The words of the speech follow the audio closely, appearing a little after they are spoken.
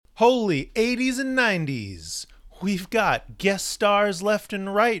Holy 80s and 90s. We've got guest stars left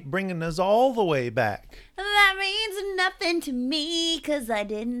and right, bringing us all the way back. That means nothing to me, 'cause I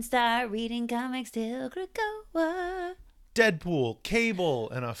didn't start reading comics till Krakoa. Deadpool, Cable,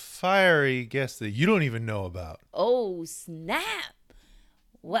 and a fiery guest that you don't even know about. Oh, snap.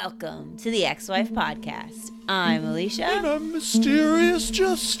 Welcome to the Ex-Wife Podcast. I'm Alicia. And I'm Mysterious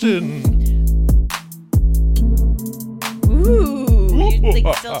Justin. Ooh, you're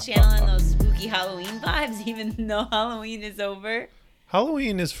like still channeling those spooky Halloween vibes, even though Halloween is over.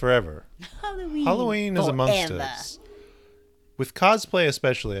 Halloween is forever. Halloween is amongst us. With cosplay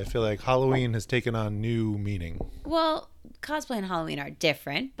especially, I feel like Halloween has taken on new meaning. Well, cosplay and Halloween are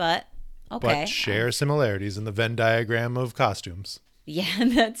different, but okay. But share similarities in the Venn diagram of costumes. Yeah,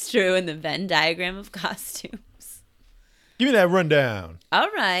 that's true, in the Venn diagram of costumes. Give me that rundown. All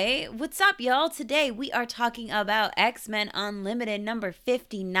right. What's up, y'all? Today we are talking about X-Men Unlimited number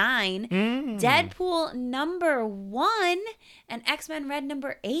 59, Deadpool number 1, and X-Men Red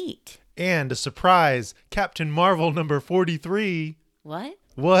number 8. And a surprise, Captain Marvel number 43. What?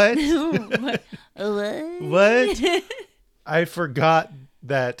 What? What? What? I forgot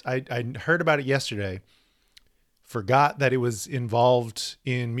that. I heard about it yesterday. Forgot that it was involved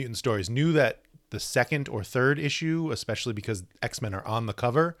in Mutant Stories. Knew that the second or third issue, especially because X-Men are on the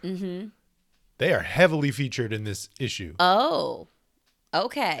cover, they are heavily featured in this issue. Oh,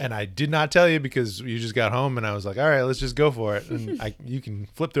 okay. And I did not tell you because you just got home and I was like, all right, let's just go for it. And you can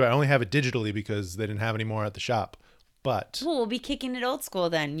flip through it. I only have it digitally because they didn't have any more at the shop. But Well, we'll be kicking it old school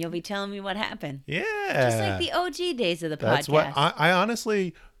then. You'll be telling me what happened. Yeah. Just like the OG days of the That's podcast. what I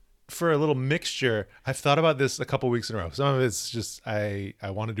honestly, for a little mixture, I've thought about this a couple weeks in a row. Some of it's just I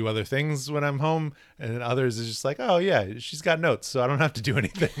want to do other things when I'm home, and then others is just like, oh yeah, she's got notes, so I don't have to do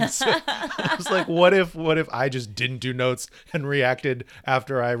anything. So I was like, what if I just didn't do notes and reacted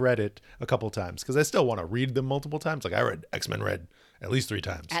after I read it a couple times? Because I still want to read them multiple times. Like I read X-Men Red at least 3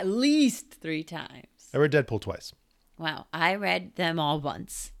 times. At least 3 times. I read Deadpool twice. Wow. I read them all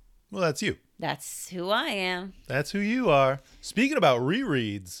once. Well, that's you. That's who I am. That's who you are. Speaking about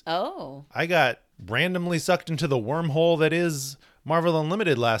rereads, Oh. I got randomly sucked into the wormhole that is Marvel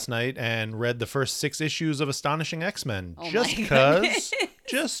Unlimited last night and read the first 6 issues of Astonishing X-Men. Oh Just my cause. goodness.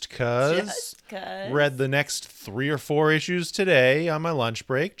 Just cause. Just cause. Read the next 3 or 4 issues today on my lunch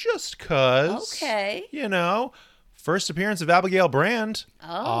break. Just cause. Okay. You know. First appearance of Abigail Brand. Oh,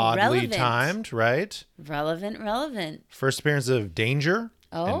 Oddly relevant. timed, right? Relevant. First appearance of Danger.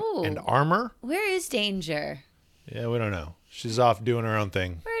 Oh. And Armor. Where is Danger? Yeah, we don't know. She's off doing her own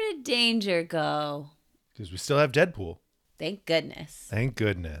thing. Where did Danger go? Because we still have Deadpool. Thank goodness. Thank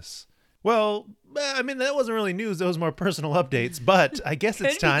goodness. Well, I mean, that wasn't really news. That was more personal updates. But I guess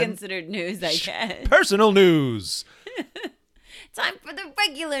it's Could be time. considered news, I guess. Personal news. Time for the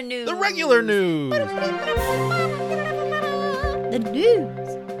regular news. The regular news. The news.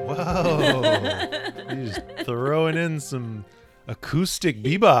 Whoa. You're just throwing in some acoustic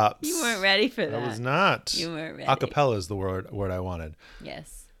bebops. You weren't ready for that. I was not. You weren't ready. Acapella is the word I wanted.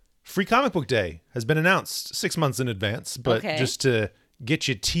 Yes. Free Comic Book Day has been announced 6 months in advance, but Okay. just to get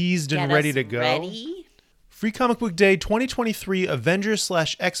you teased and Get ready us to go. Ready? Free Comic Book Day 2023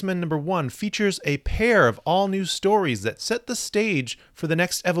 Avengers/X-Men number 1 features a pair of all-new stories that set the stage for the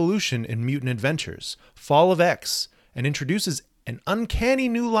next evolution in mutant adventures, Fall of X, and introduces an uncanny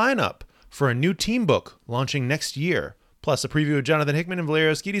new lineup for a new team book launching next year, plus a preview of Jonathan Hickman and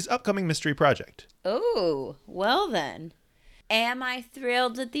Valerio Schiti's upcoming mystery project. Oh, well then. Am I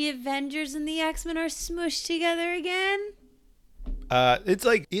thrilled that the Avengers and the X-Men are smooshed together again?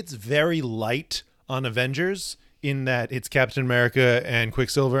 It's very light on Avengers in that it's Captain America and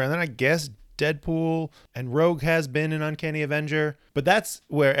Quicksilver, and then I guess Deadpool and Rogue has been an Uncanny Avenger, but that's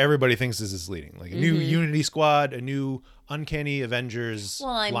where everybody thinks this is leading. Like a new Unity Squad, a new Uncanny Avengers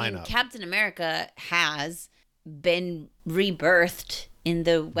lineup. Well, I mean, Captain America has been rebirthed in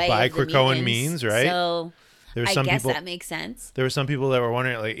the way By of the Krakoan mutants, means, right? So There were I some guess people, that makes sense. There were some people that were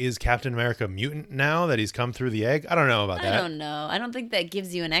wondering, like, is Captain America a mutant now that he's come through the egg? I don't know about that. I don't know. I don't think that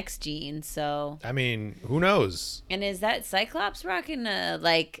gives you an X gene, so. I mean, who knows? And is that Cyclops rocking a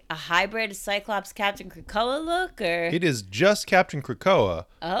hybrid Cyclops Captain Krakoa look, or? It is just Captain Krakoa.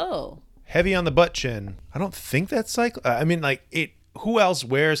 Oh. Heavy on the butt chin. I don't think that's I mean, like, who else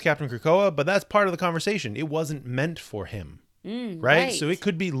wears Captain Krakoa? But that's part of the conversation. It wasn't meant for him. Right? So it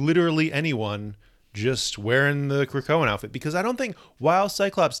could be literally anyone just wearing the Krakoan outfit. Because I don't think, while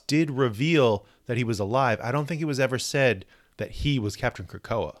Cyclops did reveal that he was alive, I don't think it was ever said that he was Captain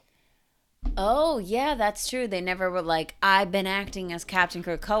Krakoa. Oh, yeah, that's true. They never were like, I've been acting as Captain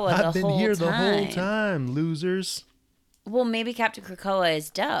Krakoa the whole time. I've been here the whole time, losers. Well, maybe Captain Krakoa is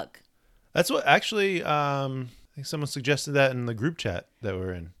Doug. That's what actually. I think someone suggested that in the group chat that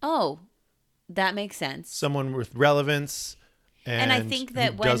we're in. Oh, that makes sense. Someone with relevance, And I think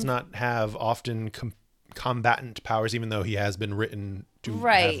that who when does not have often combatant powers, even though he has been written to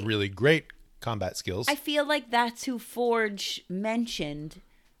Right. have really great combat skills. I feel like that's who Forge mentioned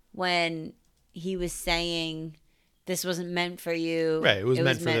when he was saying this wasn't meant for you. Right, it was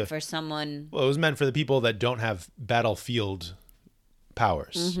meant for someone. Well, it was meant for the people that don't have battlefield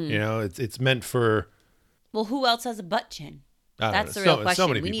powers. Mm-hmm. You know, it's meant for. Well, who else has a butt chin? I don't That's know, the real so question.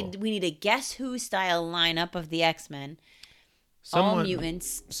 many we people. need a Guess Who style lineup of the X-Men, all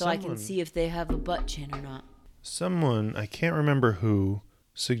mutants, so I can see if they have a butt chin or not. Someone, I can't remember who,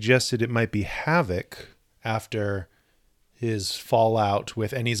 suggested it might be Havoc after his fallout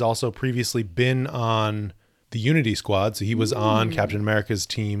with, and he's also previously been on the Unity Squad, so he was on Captain America's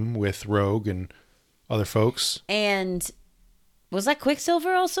team with Rogue and other folks. And was that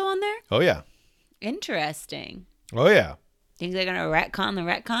Quicksilver also on there? Oh yeah. Interesting. Oh yeah. Think they're gonna retcon the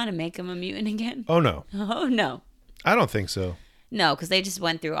retcon and make him a mutant again? Oh no. Oh no. I don't think so. No, because they just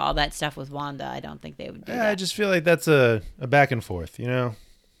went through all that stuff with Wanda. I don't think they would do I that. just feel like that's a back and forth, you know?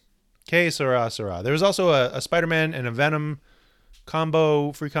 Que sera, sera. There was also a Spider-Man and a Venom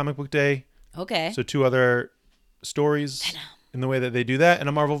combo Free Comic Book Day. Okay. So 2 other stories Venom. in the way that they do that, and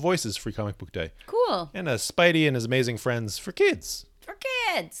a Marvel Voices Free Comic Book Day. Cool. And a Spidey and his amazing friends for kids. For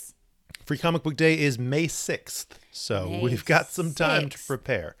kids. Free Comic Book Day is May 6th. So May we've got some time to 6th.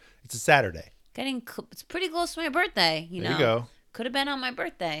 prepare. It's a Saturday. It's pretty close to my birthday, you know. There you go. Could have been on my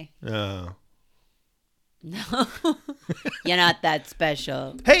birthday. Oh. No. You're not that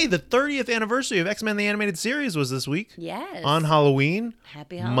special. Hey, the 30th anniversary of X-Men the Animated Series was this week. Yes. On Halloween.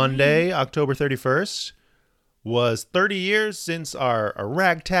 Happy Halloween. Monday, October 31st, was 30 years since our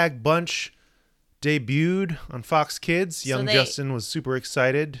ragtag bunch debuted on Fox Kids. Young Justin was super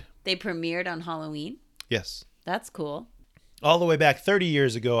excited. They premiered on Halloween. Yes. That's cool. All the way back 30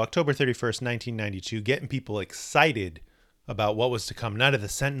 years ago, October 31st, 1992, getting people excited about what was to come. Night of the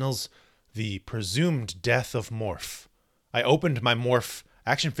Sentinels, the presumed death of Morph. I opened my Morph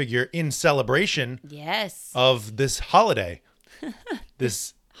action figure in celebration Yes. of this holiday.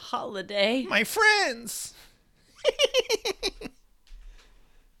 This Holiday. my friends.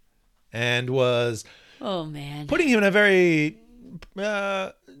 And was Oh man. putting him in a very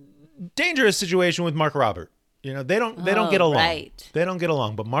dangerous situation with Mark Robert. You know, they don't get along. Right. They don't get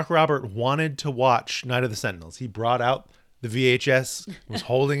along. But Mark Robert wanted to watch Night of the Sentinels. He brought out the VHS, was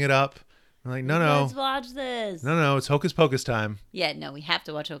holding it up. I'm like, Let's no, watch this. no, it's Hocus Pocus time. Yeah, no, we have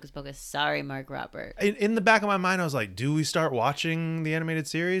to watch Hocus Pocus. Sorry, Mark Robert. In the back of my mind, I was like, do we start watching the animated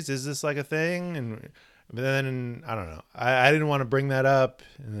series? Is this like a thing? And then I don't know. I didn't want to bring that up.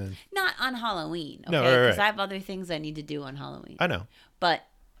 And then Not on Halloween, okay? No, Because right. I have other things I need to do on Halloween. I know. But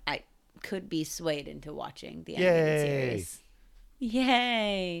I could be swayed into watching the animated series.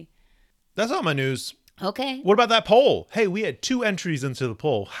 Yay. That's all my news. Okay. What about that poll? Hey, we had 2 entries into the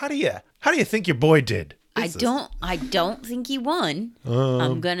poll. How do you think your boy did? I don't think he won.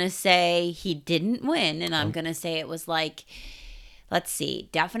 I'm gonna say he didn't win, and I'm gonna say it was like, let's see,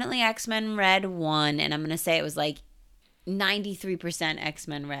 definitely X-Men Red won, and I'm gonna say it was like 93%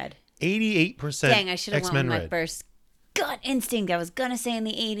 X-Men Red. 88% Dang, I should have went X-Men with my Red. first gut instinct. I was gonna say in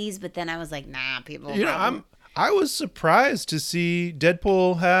the 80s, but then I was like, nah, people. You know, I was surprised to see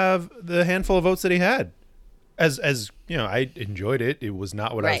Deadpool have the handful of votes that he had. As you know, I enjoyed it. It was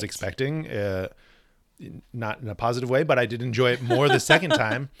not what I was Right. expecting. Not in a positive way, but I did enjoy it more the second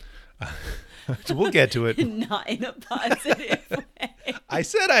time. So we'll get to it. not in a positive way. I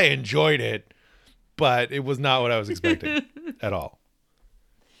said I enjoyed it, but it was not what I was expecting at all.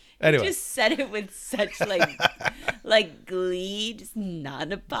 Anyway, Just said it with such like glee, just not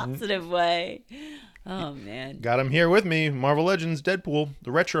in a positive way. Oh man, got him here with me. Marvel Legends Deadpool,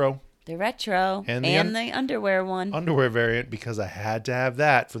 the retro the retro And and the the underwear one, underwear variant, because I had to have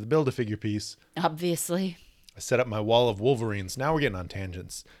that for the Build-A-Figure piece. obviously. I set up my wall of Wolverines. Now we're getting on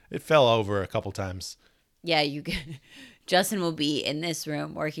tangents. It fell over a couple times. Yeah, Justin will be in this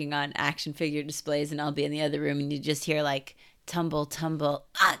room working on action figure displays, and I'll be in the other room, and you just hear like tumble, tumble.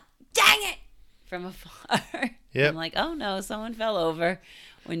 Ah, dang it! From afar. Yep. I'm like, oh no, someone fell over.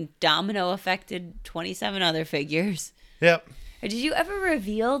 When Domino affected 27 other figures. Yep. Did you ever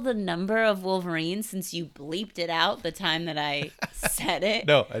reveal the number of Wolverines since you bleeped it out the time that I said it?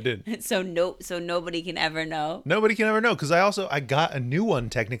 No, I didn't. So nobody can ever know. Nobody can ever know, because I got a new one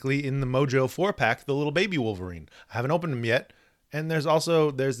technically in the Mojo 4-pack, the little baby Wolverine. I haven't opened them yet. And there's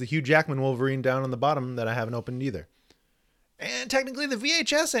the Hugh Jackman Wolverine down on the bottom that I haven't opened either. And technically the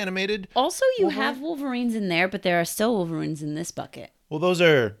VHS animated. Also, you Wolverine? have Wolverines in there, but there are still Wolverines in this bucket. Well, those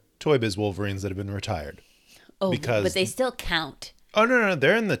are Toy Biz Wolverines that have been retired. Oh, Because- but they still count. Oh, no,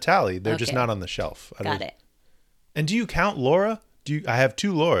 they're in the tally. They're just Okay. not on the shelf. Got it. And do you count Laura? I have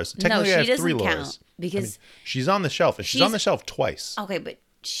 2 Lauras. Technically, she I have 3 doesn't Lauras. count because she's on the shelf, and she's on the shelf twice. okay, but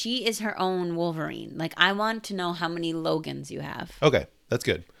she is her own Wolverine. Like, I want to know how many Logans you have. Okay, that's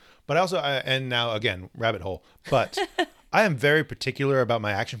good. But also, and now again, rabbit hole. But I am very particular about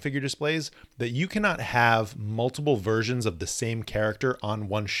my action figure displays that you cannot have multiple versions of the same character on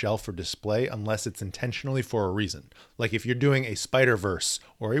one shelf or display unless it's intentionally for a reason. Like if you're doing a Spider-Verse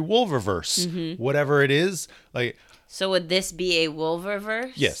or a Wolververse, whatever it is, like. So would this be a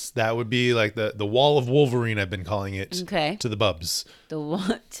Wolververse? Yes, that would be like the wall of Wolverine, I've been calling it. Okay. To the bubs.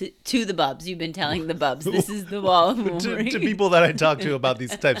 To the bubs. You've been telling the bubs. This is the wall of Wolverine. to people that I talk to about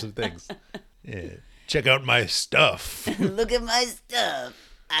these types of things. Yeah. Check out my stuff. Look at my stuff.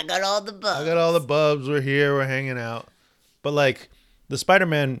 I got all the bubs. I got all the bubs. We're here. We're hanging out. But like the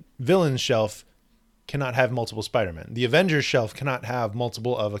Spider-Man villain shelf cannot have multiple Spider-Man. The Avengers shelf cannot have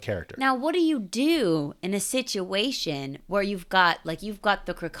multiple of a character. Now, what do you do in a situation where you've got the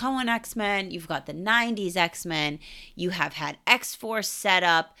Krakoan X-Men, you've got the 90s X-Men, you have had X-Force set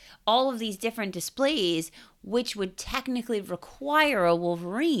up, all of these different displays, which would technically require a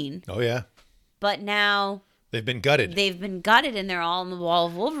Wolverine. Oh, yeah. But now They've been gutted. and they're all on the wall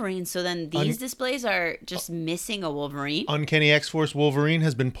of Wolverine. So then these displays are just missing a Wolverine. Uncanny X-Force Wolverine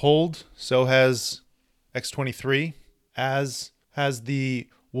has been pulled. So has X-23, as has the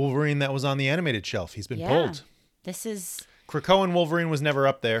Wolverine that was on the animated shelf. He's been pulled. This is Krakoan Wolverine was never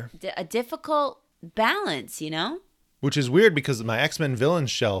up there. a difficult balance, Which is weird because my X-Men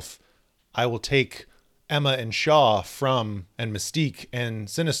villains shelf, I will take Emma and Shaw from, and Mystique and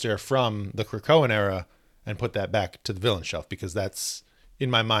Sinister from the Krakoan era and put that back to the villain shelf because that's, in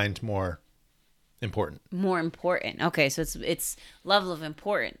my mind, more important. More important. Okay, so it's level of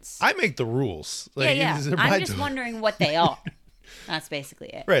importance. I make the rules. Yeah. these are I'm my just toys. wondering what they are. That's basically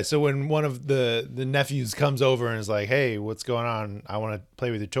it. Right. So when one of the nephews comes over and is like, "Hey, what's going on? I want to play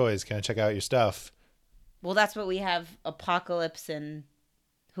with your toys. Can I check out your stuff?" Well, that's what we have Apocalypse and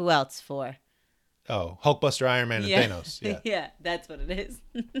who else for? Oh, Hulkbuster, Iron Man, and Thanos. Yeah. Yeah, that's what it is.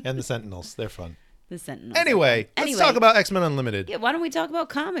 And the Sentinels. They're fun. The Sentinels. Anyway, let's talk about X-Men Unlimited. Yeah, why don't we talk about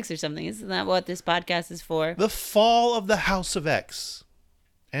comics or something? Isn't that what this podcast is for? The Fall of the House of X.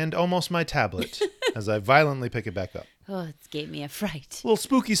 And almost my tablet as I violently pick it back up. Oh, it gave me a fright. A little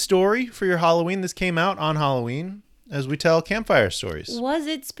spooky story for your Halloween. This came out on Halloween as we tell campfire stories. Was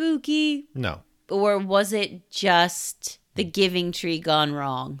it spooky? No. Or was it just the Giving Tree gone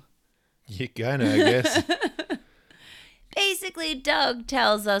wrong? You kinda, I guess. Basically, Doug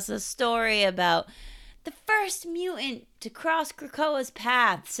tells us a story about the first mutant to cross Krakoa's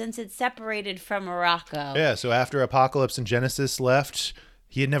path since it separated from Morocco. Yeah, so after Apocalypse and Genesis left,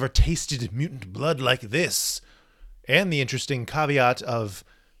 he had never tasted mutant blood like this. And the interesting caveat of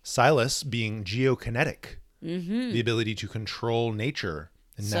Silas being geokinetic. Mm-hmm. The ability to control nature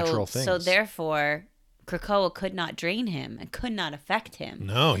and natural things. So therefore, Krakoa could not drain him and could not affect him.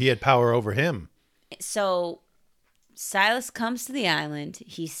 No, he had power over him. So Silas comes to the island.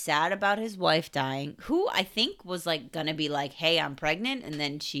 He's sad about his wife dying, who I think was gonna be like, "Hey, I'm pregnant," and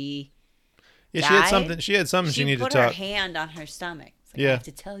then she died. She had something she needed to put talk. her hand on her stomach. It's Yeah. I have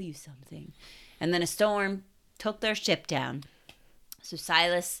to tell you something. And then a storm took their ship down. So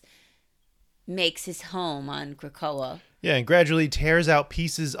Silas makes his home on Krakoa. Yeah, and gradually tears out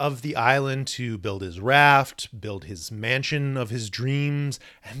pieces of the island to build his raft, build his mansion of his dreams,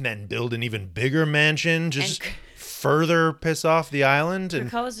 and then build an even bigger mansion, just further piss off the island.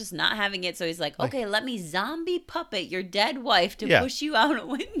 And Krakoa's just not having it, so he's like, okay, let me zombie puppet your dead wife to push you out a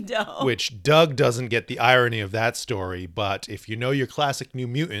window. Which Doug doesn't get the irony of that story, but if you know your classic New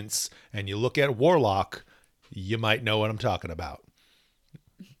Mutants and you look at Warlock, you might know what I'm talking about.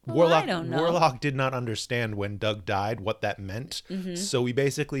 Well, I don't know. Warlock did not understand when Doug died what that meant, so he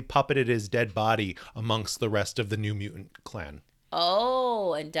basically puppeted his dead body amongst the rest of the New Mutant clan.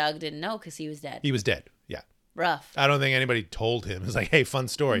 Oh, and Doug didn't know because he was dead. He was dead, yeah. Rough. I don't think anybody told him. It was like, hey, fun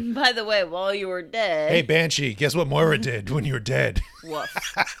story. By the way, while you were dead... Hey, Banshee, guess what Moira did when you were dead? Woof.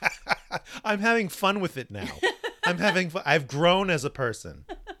 I'm having fun with it now. I'm having fun. I've grown as a person.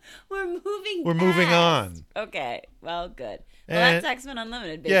 We're moving on. Okay, well, good. Well, And that's X-Men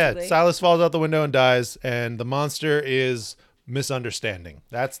Unlimited, basically. yeah, Silas falls out the window and dies, and the monster is misunderstanding.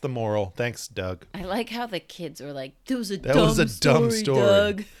 That's the moral. Thanks, Doug. I like how the kids were like, that was a That was a dumb story.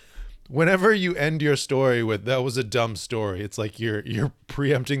 Doug. Whenever you end your story with "that was a dumb story," it's like you're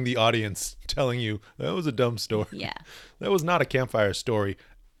preempting the audience, telling you that was a dumb story. Yeah. That was not a campfire story.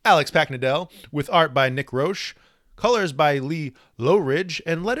 Alex Packnadell, with art by Nick Roche, colors by Lee Lowridge,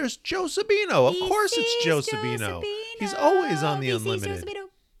 and letters Joe Sabino. Of course it's Joe Sabino. He's always on the Unlimited.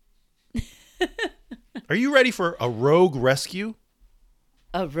 Are you ready for a rogue rescue?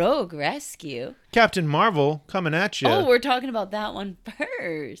 A rogue rescue? Captain Marvel coming at you. Oh, we're talking about that one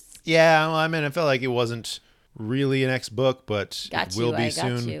first. Yeah, well, I mean, I felt like it wasn't really an X book, but it will be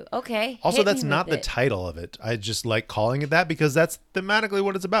soon. Got you. Okay. Also, that's not the title of it. I just like calling it that because that's thematically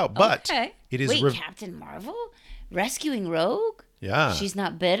what it's about. But it is. Wait, Captain Marvel rescuing Rogue? Yeah. She's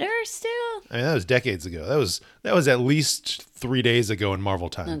not bitter still? I mean, that was decades ago. That was at least 3 days ago in Marvel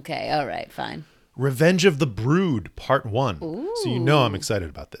time. Okay. All right. Fine. Revenge of the Brood, Part 1. Ooh. So you know I'm excited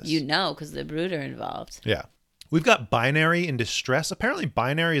about this. You know, because the Brood are involved. Yeah. We've got Binary in Distress. Apparently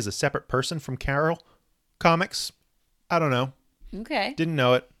Binary is a separate person from Carol Comics. I don't know. Okay. Didn't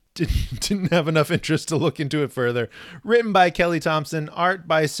know it. Didn't have enough interest to look into it further. Written by Kelly Thompson. Art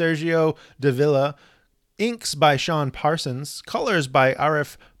by Sergio Davila. Inks by Sean Parsons. Colors by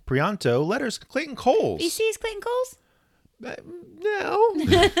Arif Prianto. Letters Clayton Coles. BC's Clayton Coles? No.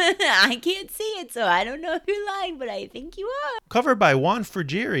 I can't see it, so I don't know if you're lying, but I think you are. Cover by Juan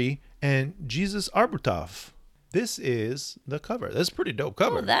Frigeri and Jesus Arbutov. This is the cover. That's a pretty dope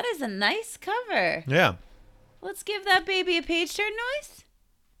cover. Oh, that is a nice cover. Yeah. Let's give that baby a page turn noise.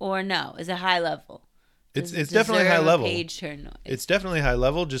 Or no? Is it high level? It's definitely high level. Page turn noise. It's definitely high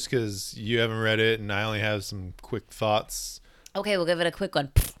level just because you haven't read it and I only have some quick thoughts. Okay, we'll give it a quick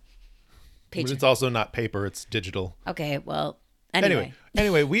one. But it's also not paper, it's digital. Okay, well, anyway,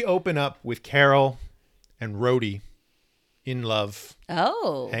 we open up with Carol and Rhodey in love.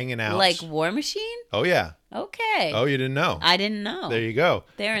 Oh. Hanging out. Like War Machine? Oh, yeah. Okay. Oh, you didn't know? I didn't know. There you go.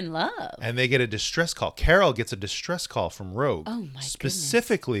 They're in love. And they get a distress call. Carol gets a distress call from Rogue. Oh, my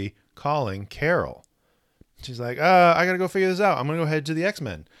specifically calling Carol. She's like, I got to go figure this out. I'm going to go head to the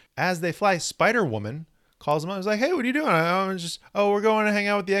X-Men. As they fly, Spider-Woman calls him up. He's like, hey, what are you doing? We're going to hang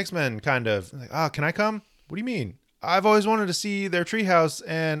out with the X-Men, kind of. I'm like, can I come? What do you mean? I've always wanted to see their treehouse,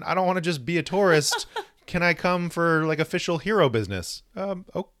 and I don't want to just be a tourist. Can I come for, like, official hero business?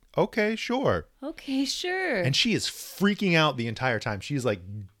 Okay, sure. Okay, sure. And she is freaking out the entire time. She's, like,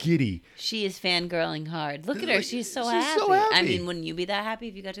 giddy. She is fangirling hard. Look at her. She's so happy. So happy. I mean, wouldn't you be that happy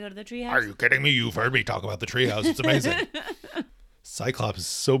if you got to go to the treehouse? Are you kidding me? You've heard me talk about the treehouse. It's amazing. Cyclops is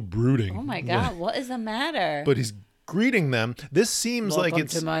so brooding. Oh, my God. What is the matter? But he's greeting them. This seems Welcome like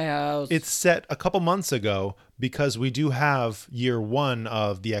it's to my house. It's set a couple months ago because we do have year 1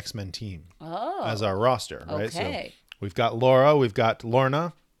 of the X-Men team as our roster, right? Okay. So we've got Laura, we've got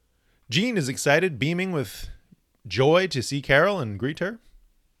Lorna. Jean is excited, beaming with joy to see Carol and greet her.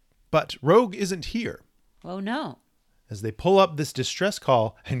 But Rogue isn't here. Oh, no. As they pull up this distress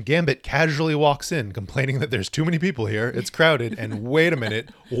call, and Gambit casually walks in, complaining that there's too many people here, it's crowded, and wait a minute,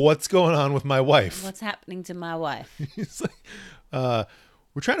 what's going on with my wife? What's happening to my wife? He's like,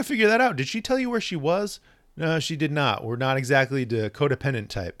 we're trying to figure that out. Did she tell you where she was? No, she did not. We're not exactly the codependent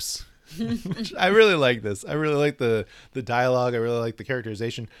types. I really like this. I really like the dialogue. I really like the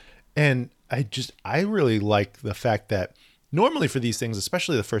characterization. And I really like the fact that normally for these things,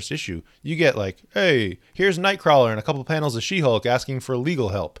 especially the first issue, you get like, hey, here's Nightcrawler and a couple panels of She-Hulk asking for legal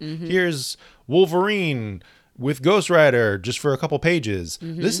help. Mm-hmm. Here's Wolverine with Ghost Rider just for a couple pages.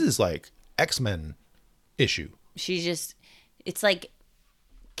 Mm-hmm. This is like X-Men issue. It's like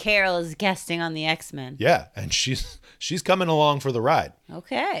Carol is guesting on the X-Men. Yeah, and she's coming along for the ride.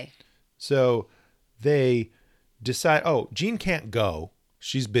 Okay. So they decide, Jean can't go.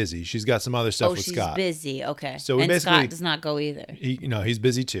 She's busy. She's got some other stuff with Scott. Oh, she's busy. Okay. So Scott does not go either. He's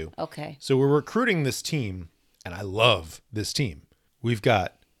busy too. Okay. So we're recruiting this team, and I love this team. We've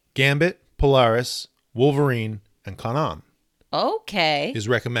got Gambit, Polaris, Wolverine, and Kanan. Okay. Is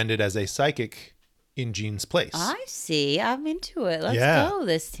recommended as a psychic in Jean's place. I see. I'm into it. Let's go,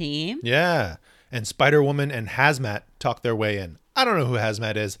 this team. Yeah. And Spider-Woman and Hazmat talk their way in. I don't know who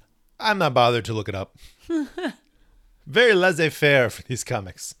Hazmat is. I'm not bothered to look it up. Very laissez-faire for these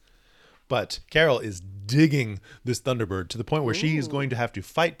comics. But Carol is digging this Thunderbird to the point where she is going to have to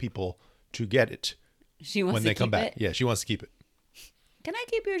fight people to get it. She wants when to they come keep back. it? Yeah, she wants to keep it. Can I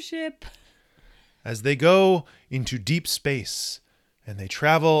keep your ship? As they go into deep space and they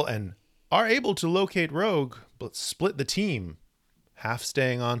travel and are able to locate Rogue, but split the team. Half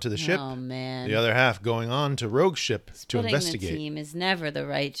staying on to the ship. Oh, man. The other half going on to Rogue's ship to investigate. Splitting the team is never the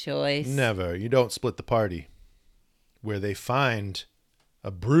right choice. Never. You don't split the party. Where they find a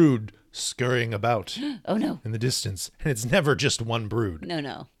brood scurrying about. Oh, no. In the distance. And it's never just one brood.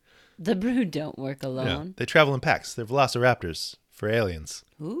 No. The brood don't work Yeah. alone. They travel in packs. They're velociraptors for aliens.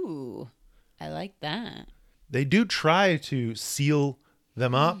 Ooh, I like that. They do try to seal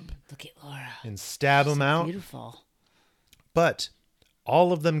them up Look at Laura. and stab them out, Beautiful. but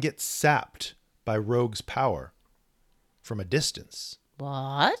all of them get sapped by Rogue's power from a distance.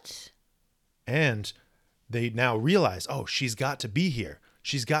 What? And they now realize, oh, she's got to be here.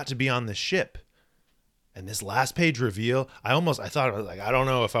 She's got to be on this ship. And this last page reveal, I thought, I was like, I don't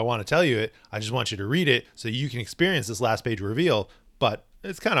know if I want to tell you it. I just want you to read it so you can experience this last page reveal. But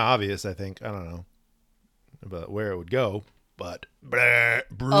it's kind of obvious, I think. I don't know about where it would go. But brood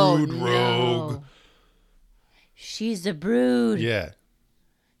rogue. She's a brood. Yeah.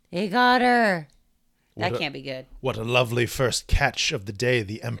 They got her. What That can't be good. What a lovely first catch of the day.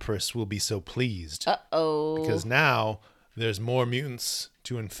 The Empress will be so pleased. Uh-oh. Because now there's more mutants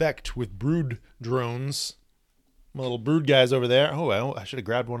to infect with brood drones. My little brood guys over there. Oh, I should have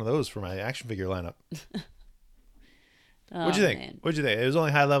grabbed one of those for my action figure lineup. What'd you think? Man. What'd you think? It was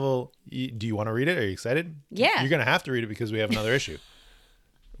only high level. Do you want to read it? Are you excited? Yeah. You're going to have to read it because we have another issue.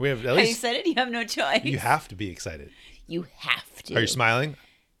 We have at Are you least. excited? You have no choice. You have to be excited. You have to. Are you smiling?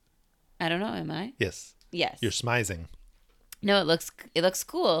 I don't know. Am I? Yes. Yes. You're smizing. No, it looks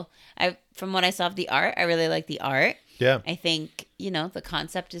cool. From what I saw of the art, I really like the art. Yeah. I think, the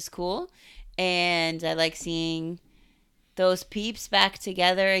concept is cool. And I like seeing those peeps back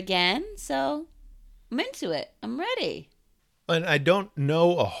together again. So I'm into it. I'm ready. And I don't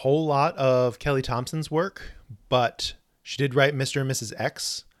know a whole lot of Kelly Thompson's work, but she did write Mr. and Mrs.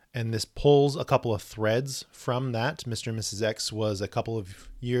 X, and this pulls a couple of threads from that. Mr. and Mrs. X was a couple of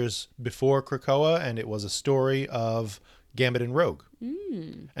years before Krakoa, and it was a story of Gambit and Rogue.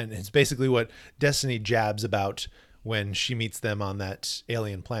 And it's basically what Destiny jabs about when she meets them on that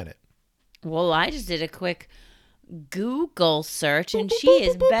alien planet. Well, I just did a quick Google search, and she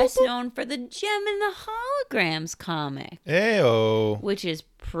is best known for the Gem and the Holograms comic, Ayo. which is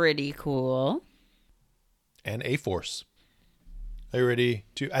pretty cool. And A-Force. Are you ready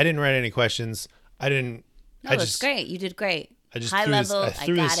to... I didn't write any questions. No, that's great. You did great. I just High threw this, level. I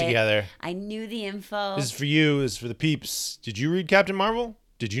threw got this it. together. I knew the info. This is for you. This is for the peeps. Did you read Captain Marvel?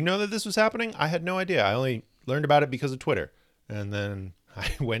 Did you know that this was happening? I had no idea. I only learned about it because of Twitter. And then I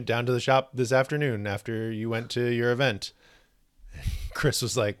went down to the shop this afternoon after you went to your event. Chris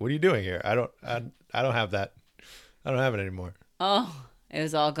was like, "What are you doing here? I don't have that. I don't have it anymore. Oh, it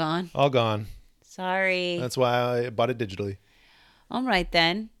was all gone. All gone. Sorry. That's why I bought it digitally." All right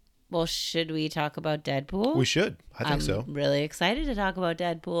then. Well, should we talk about Deadpool? We should. I think so. I'm really excited to talk about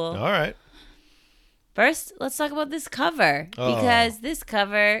Deadpool. All right. First, let's talk about this cover because this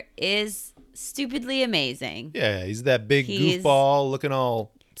cover is stupidly amazing. Yeah, he's that big He's goofball looking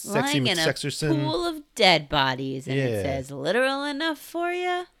all sexy Lying in a McSexerson. pool of dead bodies, and it Yeah. says, "Literal enough for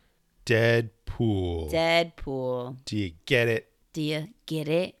you?" Deadpool. Deadpool. Do you get it? Do you get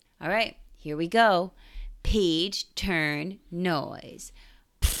it? All right, here we go. Page turn noise.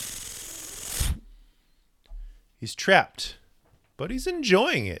 He's trapped, but he's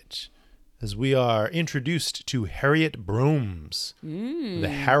enjoying it as we are introduced to Harriet Brooms, the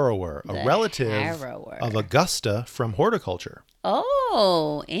Harrower, a relative Harrower. of Augusta from Horticulture.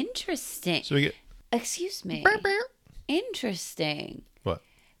 Oh, interesting. So we get Excuse me. Interesting. what?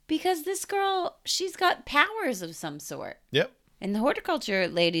 Because this girl, she's got powers of some sort. Yep. And the horticulture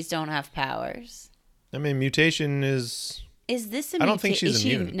ladies don't have powers. I mean, mutation is... Is this a I don't think she's is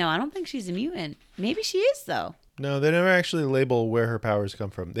she- immune. No, I don't think she's a mutant. Maybe she is, though. No, they never actually label where her powers come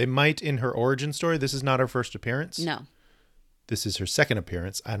from. They might in her origin story. This is not her first appearance. No. This is her second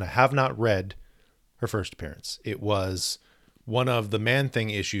appearance, and I have not read her first appearance. It was one of the Man-Thing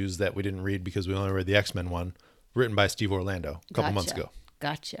issues that we didn't read because we only read the X-Men one, written by Steve Orlando a couple months ago.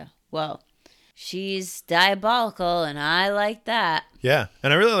 Gotcha. Well, she's diabolical, and I like that. Yeah,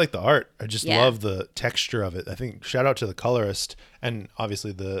 and I really like the art. I just Yeah. love the texture of it. I think shout out to the colorist and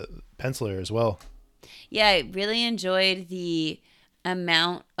obviously the penciler as well. Yeah, I really enjoyed the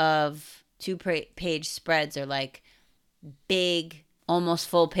amount of two-page spreads or like big, almost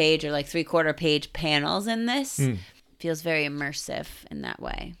full page or like three-quarter page panels in this. Feels very immersive in that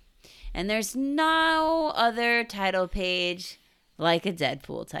way. And there's no other title page like a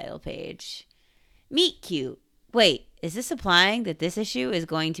Deadpool title page. Meet cute. Wait, is this implying that this issue is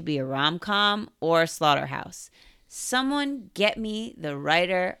going to be a rom-com or Slaughterhouse? Someone get me the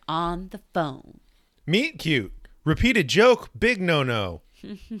writer on the phone. Meet cute. Repeated joke, big no-no.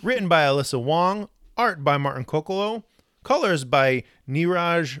 Written by Alyssa Wong, art by Martin Coccolo, colors by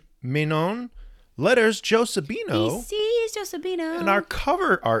Niraj Menon, letters Joe Sabino, DC's Joe Sabino. and our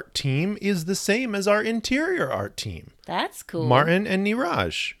cover art team is the same as our interior art team. That's cool. Martin and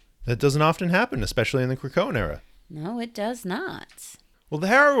Niraj. That doesn't often happen, especially in the Krakoan era. No, it does not. Well, the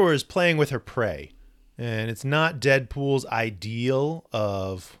Harrower is playing with her prey, and it's not Deadpool's ideal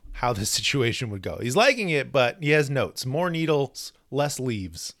of how the situation would go. He's liking it, but he has notes. More needles, less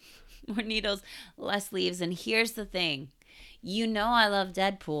leaves. More needles, less leaves. And here's the thing. You know I love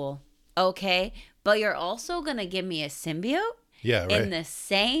Deadpool, okay? But you're also going to give me a symbiote? Yeah, right. In the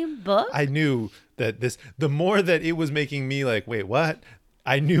same book? I knew that the more that it was making me like, wait, what?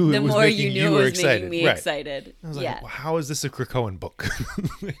 I knew it was making you were excited. Making me excited. I was like, well, how is this a Krakoan book?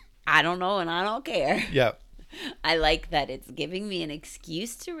 I don't know, and I don't care. Yeah. I like that it's giving me an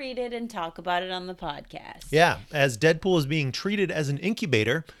excuse to read it and talk about it on the podcast. Yeah. As Deadpool is being treated as an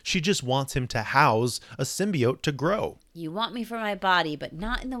incubator, she just wants him to house a symbiote to grow. You want me for my body, but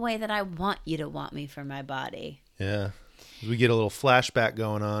not in the way that I want you to want me for my body. Yeah. We get a little flashback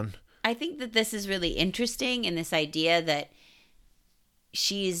going on. I think that this is really interesting in this idea that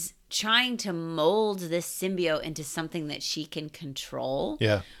she's trying to mold this symbiote into something that she can control.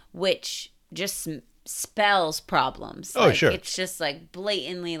 Yeah. Which just spells problems. Oh, sure. It's just like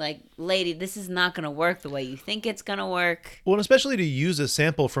blatantly like, lady, this is not going to work the way you think it's going to work. Well, and especially to use a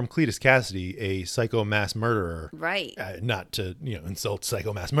sample from Cletus Cassidy, a psycho mass murderer. Right. Not to, insult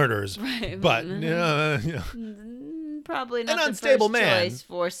psycho mass murderers. Right. But, probably not an the unstable first man. choice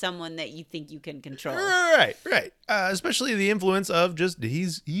for someone that you think you can control. Right. Especially the influence of just,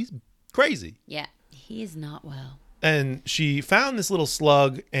 he's crazy. Yeah. He is not well. And she found this little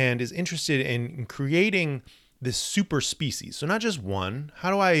slug and is interested in creating this super species. So not just one. How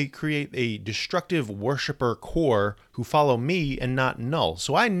do I create a destructive worshiper core who follow me and not Null?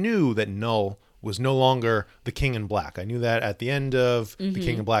 So I knew that Null was no longer the King in Black. I knew that at the end of the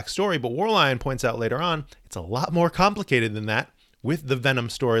King in Black story, but Warlion points out later on, it's a lot more complicated than that with the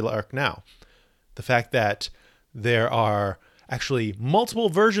Venom story arc now. The fact that there are actually multiple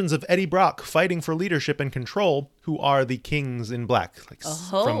versions of Eddie Brock fighting for leadership and control who are the Kings in Black. Like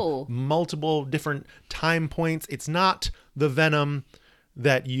from multiple different time points. It's not the Venom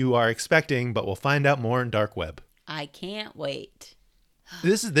that you are expecting, but we'll find out more in Dark Web. I can't wait.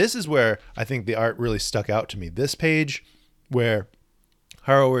 This is where I think the art really stuck out to me. This page where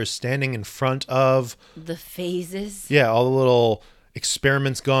Harrower is standing in front of the phases. Yeah, all the little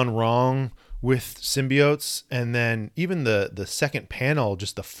experiments gone wrong with symbiotes, and then even the second panel,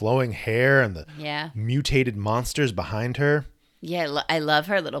 just the flowing hair and the mutated monsters behind her. Yeah, I love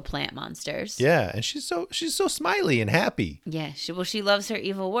her little plant monsters. Yeah, and she's so smiley and happy. Yeah, she loves her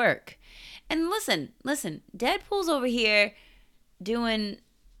evil work. And listen, Deadpool's over here doing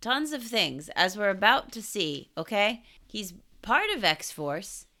tons of things, as we're about to see, okay? He's part of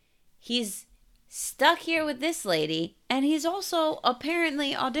X-Force. He's stuck here with this lady, and he's also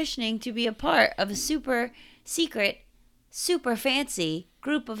apparently auditioning to be a part of a super secret, super fancy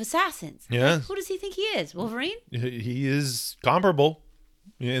group of assassins. Yeah. Who does he think he is? Wolverine? He is comparable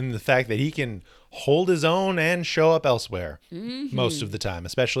in the fact that he can hold his own and show up elsewhere most of the time,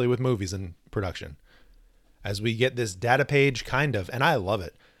 especially with movies and production. As we get this data page, kind of, and I love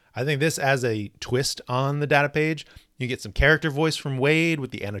it. I think this as a twist on the data page. You get some character voice from Wade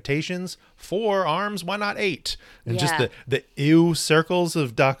with the annotations. 4 arms, why not 8? And just the ew circles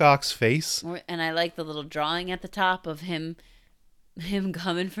of Doc Ock's face. And I like the little drawing at the top of him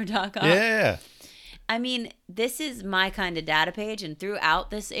coming for Doc Ock. Yeah. I mean, this is my kind of data page. And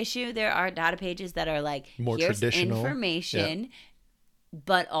throughout this issue, there are data pages that are like, more here's traditional information,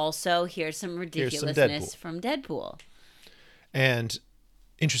 but also here's some ridiculousness from Deadpool. And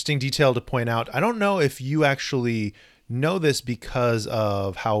interesting detail to point out. I don't know if you actually know this because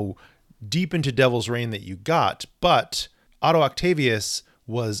of how deep into Devil's Reign that you got, but Otto Octavius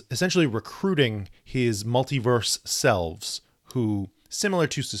was essentially recruiting his multiverse selves who, similar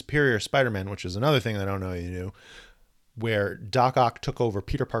to Superior Spider-Man, which is another thing that I don't know you knew, where Doc Ock took over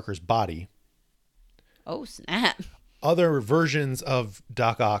Peter Parker's body. Oh, snap. Other versions of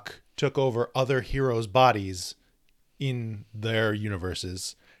Doc Ock took over other heroes' bodies in their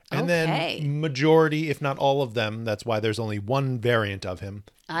universes. And then majority, if not all of them, that's why there's only one variant of him.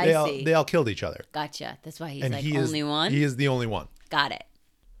 They all killed each other. Gotcha. That's why he's only one? He is the only one. Got it.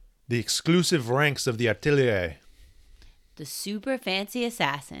 The exclusive ranks of the Artillerie. The super fancy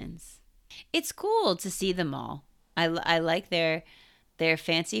assassins. It's cool to see them all. I like their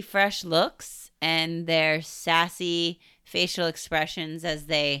fancy fresh looks and their sassy facial expressions as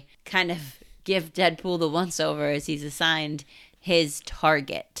they kind of give Deadpool the once-over as he's assigned his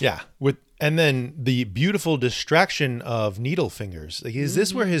target. Yeah, and then the beautiful distraction of needle fingers. Like, is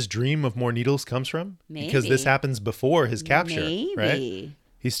this where his dream of more needles comes from? Maybe. Because this happens before his capture, Maybe. right?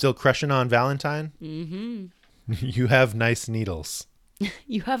 He's still crushing on Valentine. Mm-hmm. You have nice needles.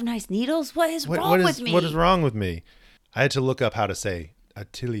 You have nice needles? What is What, wrong with me? what is wrong with me? I had to look up how to say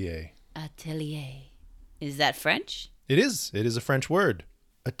atelier. Atelier. Is that French? It is. It is a French word.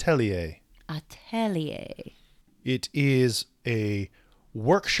 Atelier. Atelier. It is a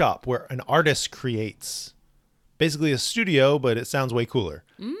workshop where an artist creates. Basically a studio, but it sounds way cooler.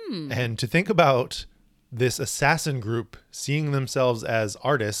 And to think about this assassin group seeing themselves as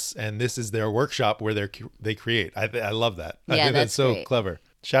artists, and this is their workshop where they create. I love that. I Yeah, think that's so great. clever.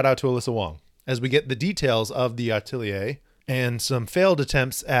 Shout out to Alyssa Wong. As we get the details of the atelier and some failed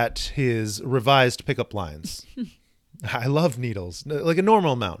attempts at his revised pickup lines. I love needles, like a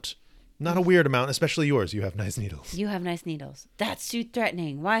normal amount. Not a weird amount, especially yours. You have nice needles. You have nice needles. That's too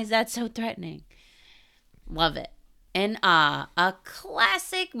threatening. Why is that so threatening? Love it. And a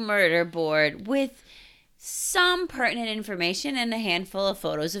classic murder board with some pertinent information and a handful of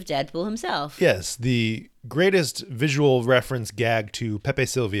photos of Deadpool himself. Yes, the greatest visual reference gag to Pepe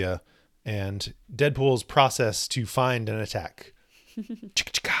Sylvia and Deadpool's process to find and attack.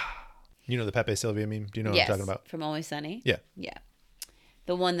 Chicka-chicka. You know the Pepe Sylvia meme? Do you know what I'm talking about? From Always Sunny. Yeah. Yeah.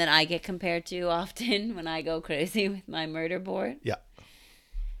 The one that I get compared to often when I go crazy with my murder board. Yeah.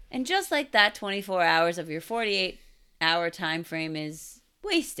 And just like that, 24 hours of your 48-hour time frame is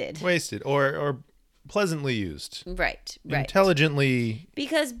wasted. Wasted or pleasantly used. Right. Intelligently.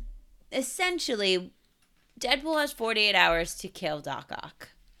 Because essentially, Deadpool has 48 hours to kill Doc Ock.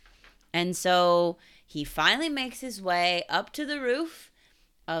 And so he finally makes his way up to the roof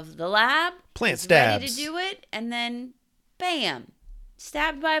of the lab. Plant He's stabs. ready to do it. And then, bam,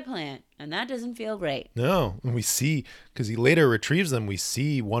 stabbed by a plant. And that doesn't feel great. No, and we see, because he later retrieves them, we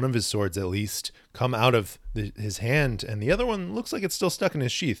see one of his swords at least come out of his hand, and the other one looks like it's still stuck in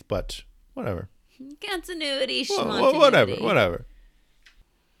his sheath, but whatever. Continuity, Well, schmontinuity. whatever.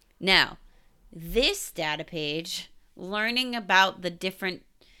 Now, this data page, learning about the different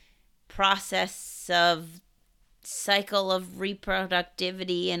process of cycle of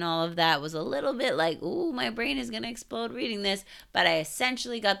reproductivity and all of that was a little bit like, ooh, my brain is going to explode reading this. But I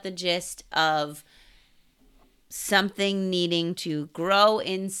essentially got the gist of something needing to grow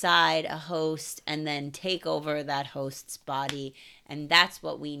inside a host and then take over that host's body. And that's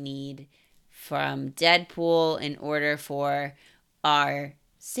what we need from Deadpool in order for our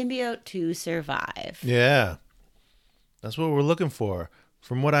symbiote to survive. Yeah, that's what we're looking for.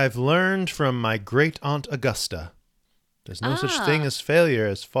 From what I've learned from my great aunt Augusta, there's no such thing as failure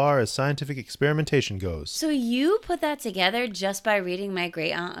as far as scientific experimentation goes. So you put that together just by reading My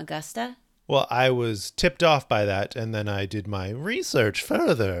Great Aunt Augusta? Well, I was tipped off by that, and then I did my research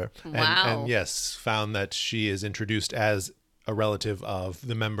further. Wow. And yes, found that she is introduced as a relative of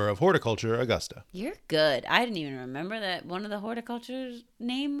the member of horticulture, Augusta. You're good. I didn't even remember that one of the horticulture's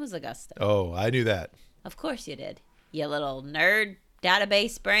name was Augusta. Oh, I knew that. Of course you did. You little nerd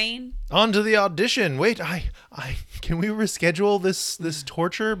database brain. On to the audition. Wait, I can we reschedule this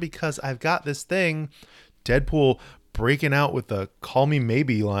torture because I've got this thing. Deadpool breaking out with the "Call me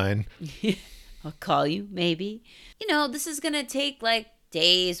maybe" line. I'll call you, maybe. You know, this is going to take like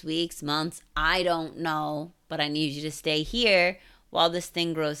days, weeks, months. I don't know, but I need you to stay here while this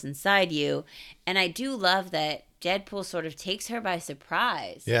thing grows inside you. And I do love that Deadpool sort of takes her by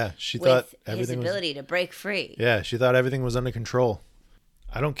surprise. Yeah, she thought with everything his ability to break free. Yeah, she thought everything was under control.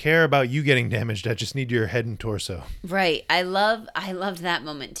 I don't care about you getting damaged. I just need your head and torso. Right. I loved that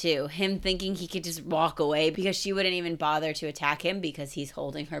moment too. Him thinking he could just walk away because she wouldn't even bother to attack him because he's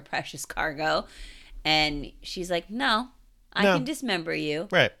holding her precious cargo. And she's like, no, I can dismember you.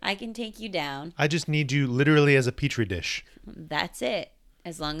 Right. I can take you down. I just need you literally as a petri dish. That's it.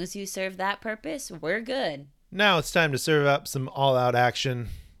 As long as you serve that purpose, we're good. Now it's time to serve up some all-out action.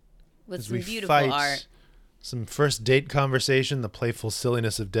 With as some we beautiful fight art. Some first date conversation, the playful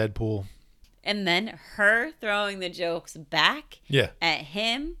silliness of Deadpool. And then her throwing the jokes back at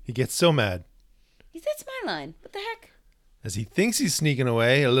him. He gets so mad. That's my line. What the heck? As he thinks he's sneaking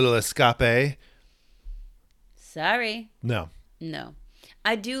away, a little escape. Sorry. No.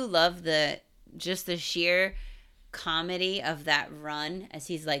 I do love the sheer comedy of that run as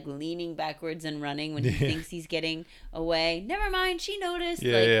he's like leaning backwards and running when he thinks he's getting away. Never mind, she noticed.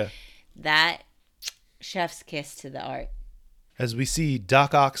 That chef's kiss to the art. As we see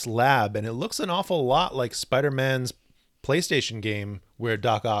Doc Ock's lab, and it looks an awful lot like Spider-Man's PlayStation game where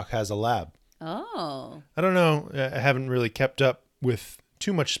Doc Ock has a lab. Oh. I don't know. I haven't really kept up with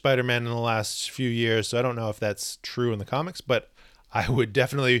too much Spider-Man in the last few years, so I don't know if that's true in the comics, but I would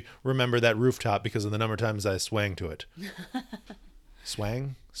definitely remember that rooftop because of the number of times I swang to it.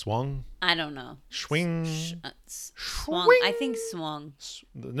 Swung? I don't know. Swing. Swung. I think swung.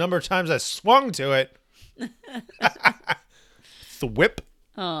 The number of times I swung to it. thwip.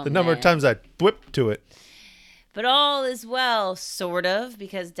 Oh, The number of man. times I thwip to it. But all is well, sort of,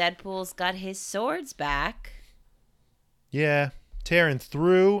 because Deadpool's got his swords back. Yeah, tearing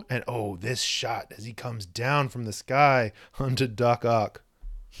through. And oh, this shot as he comes down from the sky onto Doc Ock.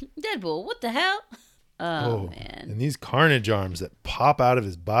 Deadpool, what the hell? Oh, man. And these carnage arms that pop out of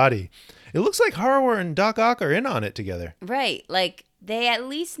his body. It looks like Harrower and Doc Ock are in on it together. Right. Like, they at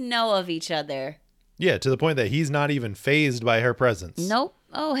least know of each other. Yeah, to the point that he's not even fazed by her presence. Nope.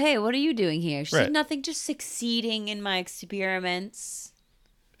 Oh, hey, what are you doing here? She's Right. nothing, just succeeding in my experiments.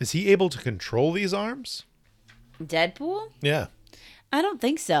 Is he able to control these arms? Deadpool? Yeah. I don't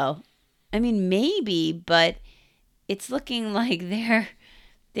think so. I mean, maybe, but it's looking like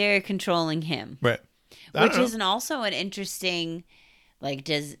they're controlling him. Right. Which is also an interesting, like,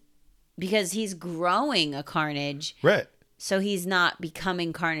 because he's growing a Carnage, Right. so he's not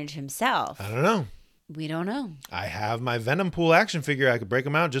becoming Carnage himself. I don't know. We don't know. I have my Venom Pool action figure. I could break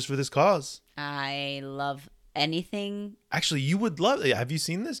them out just for this cause. I love anything. Actually, you would love it. Have you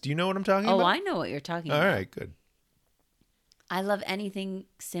seen this? Do you know what I'm talking Oh, about? I know what you're talking All about. right, good. I love anything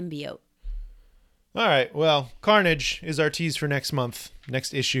symbiote. All right. Well, Carnage is our tease for next month,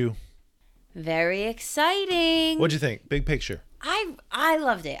 next issue. Very exciting. What'd you think? Big picture. I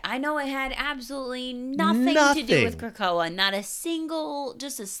loved it. I know it had absolutely nothing to do with Krakoa. Not a single,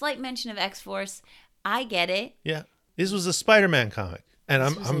 just a slight mention of X-Force. I get it. Yeah. This was a Spider-Man comic. And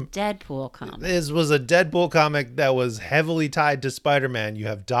This was a Deadpool comic. This was a Deadpool comic that was heavily tied to Spider-Man. You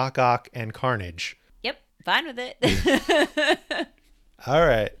have Doc Ock and Carnage. Yep, fine with it. All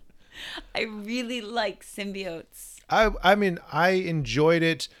right. I really like symbiotes. I mean, I enjoyed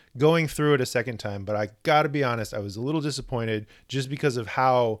it going through it a second time, but I gotta be honest, I was a little disappointed just because of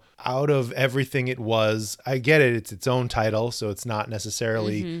how out of everything it was. I get it, it's its own title, so it's not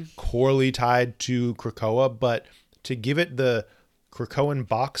necessarily corely tied to Krakoa, but to give it the Krakoan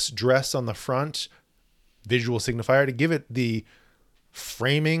box dress on the front, visual signifier, to give it the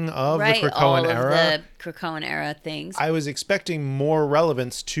framing of the Krakoan all era. of the Krakoan era things. I was expecting more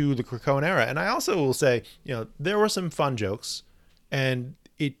relevance to the Krakoan era. And I also will say, there were some fun jokes and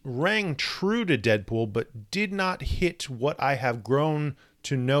it rang true to Deadpool, but did not hit what I have grown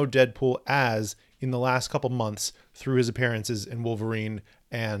to know Deadpool as in the last couple months through his appearances in Wolverine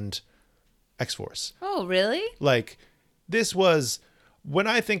and X-Force. Oh, really? Like, this was, when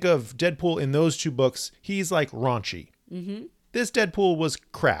I think of Deadpool in those two books, he's like raunchy. Mm-hmm. This Deadpool was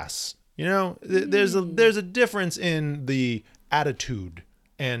crass. There's a difference in the attitude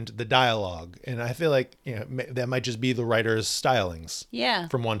and the dialogue, and I feel like that might just be the writer's stylings. Yeah.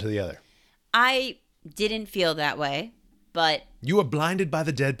 From one to the other. I didn't feel that way, but You were blinded by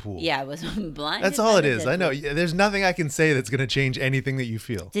the Deadpool. yeah, I was blinded. That's all by it the is. I Deadpool. know. There's nothing I can say that's going to change anything that you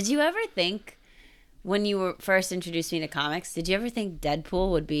feel. Did you ever think, when you were first introduced me to comics, did you ever think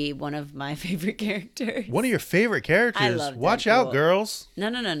Deadpool would be one of my favorite characters? One of your favorite characters. I love Watch Deadpool. out, girls. No.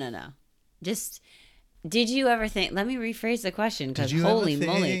 Just, did you ever think? Let me rephrase the question, Did because you holy ever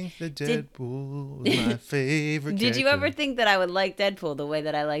moly, think that Deadpool was my favorite did you character? ever think that I would like Deadpool the way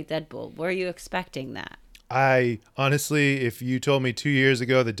that I like Deadpool? Were you expecting that? I honestly, if you told me 2 years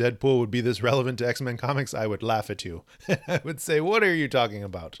ago that Deadpool would be this relevant to X-Men comics, I would laugh at you. I would say, what are you talking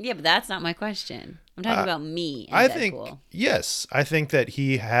about? Yeah, but that's not my question. I'm talking about me and I Deadpool. think, yes, I think that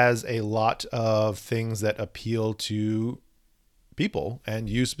he has a lot of things that appeal to people and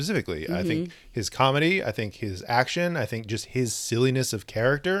you specifically. I think his comedy, I think his action, I think just his silliness of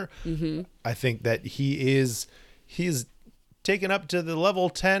character. I think that he's taken up to the level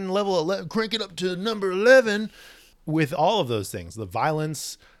 10, level 11, crank it up to number 11 with all of those things. The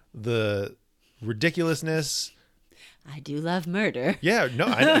violence, the ridiculousness. I do love murder. Yeah, no,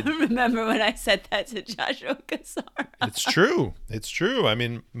 I Remember when I said that to Joshua Cassara? it's true. It's true. I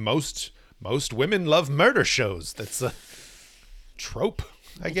mean, most women love murder shows. That's a trope,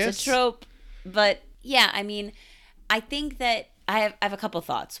 I guess. It's a trope. But yeah, I mean, I think that I have a couple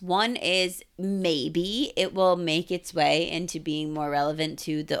thoughts. One is maybe it will make its way into being more relevant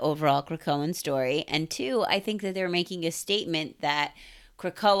to the overall Krakoan story. And two, I think that they're making a statement that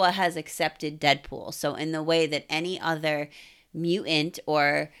Krakoa has accepted Deadpool. So in the way that any other mutant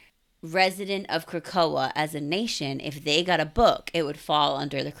or resident of Krakoa as a nation, if they got a book, it would fall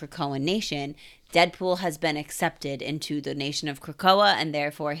under the Krakoan nation. Deadpool has been accepted into the nation of Krakoa, and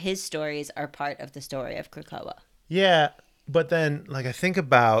therefore his stories are part of the story of Krakoa. Yeah, but then, like, I think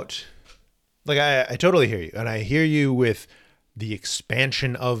about, like, I totally hear you. And I hear you with the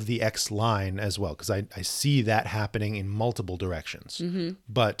expansion of the X line as well, because I see that happening in multiple directions.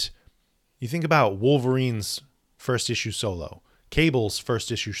 But you think about Wolverine's first issue solo, Cable's first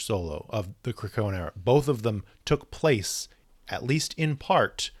issue solo of the Krakoan era. Both of them took place at least in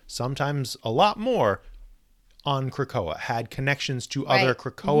part, sometimes a lot more, on Krakoa, had connections to other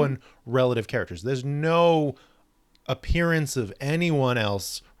Krakoan relative characters. There's no appearance of anyone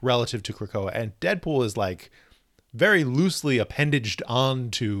else relative to Krakoa, and Deadpool is like very loosely appendaged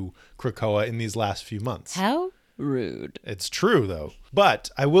onto Krakoa in these last few months. How rude. It's true, though. But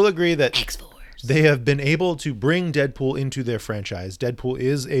I will agree that they have been able to bring Deadpool into their franchise. Deadpool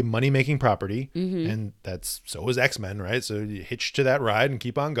is a money-making property, and so is X-Men, right? So you hitch to that ride and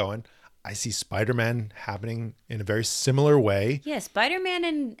keep on going. I see Spider-Man happening in a very similar way. Yeah,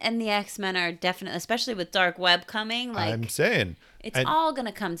 Spider-Man and the X-Men are definitely, especially with Dark Web coming, like I'm saying. it's all going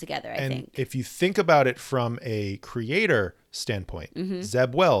to come together, I think. If you think about it from a creator standpoint,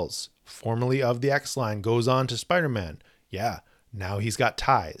 Zeb Wells, formerly of the X-Line, goes on to Spider-Man. Yeah, now he's got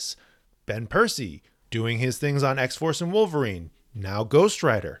ties. Ben Percy doing his things on X-Force and Wolverine. Now Ghost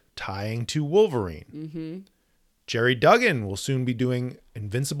Rider, tying to Wolverine. Jerry Duggan will soon be doing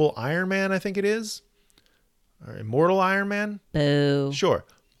Invincible Iron Man, I think it is. Or Immortal Iron Man. Boo. Sure.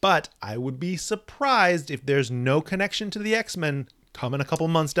 But I would be surprised if there's no connection to the X-Men coming a couple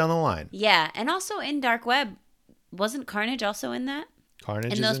months down the line. Yeah, and also in Dark Web, wasn't Carnage also in that?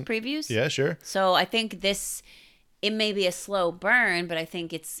 Carnage in those previews? Yeah, sure. So I think it may be a slow burn, but I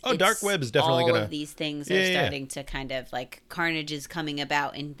think it's Dark Web is definitely all gonna. of these things are starting to kind of like Carnage is coming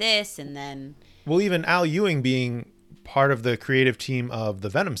about in this, and then Even Al Ewing being part of the creative team of the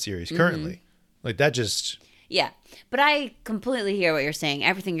Venom series currently, like that just. Yeah, but I completely hear what you're saying.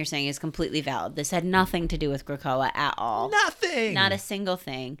 Everything you're saying is completely valid. This had nothing to do with Krakoa at all. Nothing. Not a single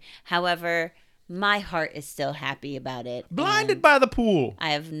thing. However, my heart is still happy about it. Blinded by the pool. I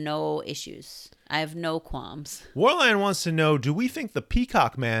have no issues. I have no qualms. Warlion wants to know, do we think the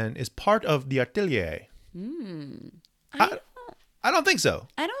Peacock Man is part of the Atelier? I don't think so.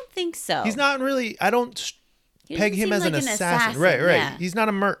 I don't think so. He's not really, I don't peg him as like an assassin. Right. Yeah. He's not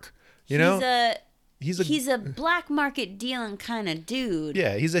a merc, you know? He's a black market dealing kind of dude.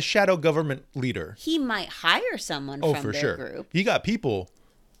 Yeah, he's a shadow government leader. He might hire someone from their group. He got people.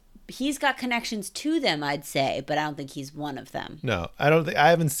 He's got connections to them, I'd say, but I don't think he's one of them. No, I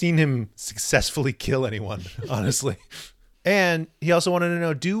haven't seen him successfully kill anyone, honestly. And he also wanted to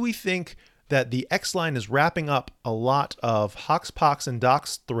know, do we think that the X-Line is wrapping up a lot of Hoxpox and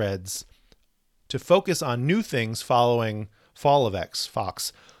Doc's threads to focus on new things following Fall of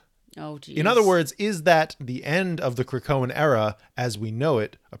Fox? Oh, geez. In other words, is that the end of the Krakoan era as we know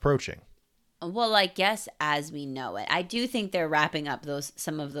it approaching? Well, I guess as we know it. I do think they're wrapping up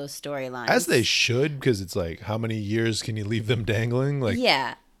some of those storylines. As they should, because it's like, how many years can you leave them dangling? Like,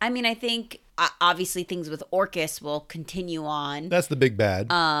 yeah. I mean, I think obviously things with Orcus will continue on. That's the big bad.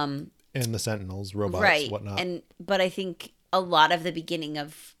 And the Sentinels, robots, right. whatnot. But I think a lot of the beginning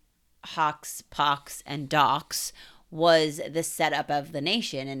of Hawks, Pox, and Docs was the setup of the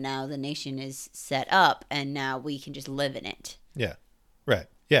nation, and now the nation is set up, and now we can just live in it. Yeah, right.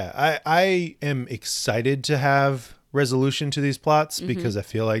 Yeah, I am excited to have resolution to these plots because I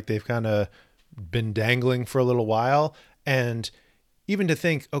feel like they've kind of been dangling for a little while. And even to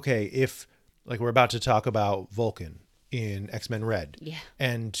think, okay, if like we're about to talk about Vulcan in X-Men Red,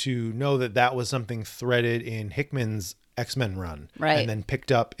 and to know that that was something threaded in Hickman's X-Men run, right, and then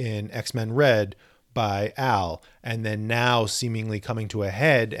picked up in X-Men Red by Al, and then now seemingly coming to a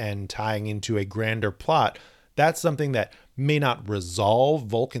head and tying into a grander plot, that's something that may not resolve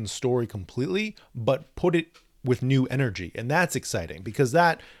Vulcan's story completely, but put it with new energy. And that's exciting because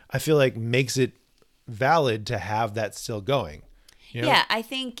that, I feel like, makes it valid to have that still going. You know? Yeah, I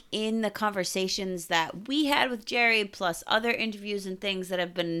think in the conversations that we had with Jerry, plus other interviews and things that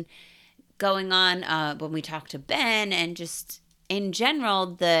have been going on when we talked to Ben, and just in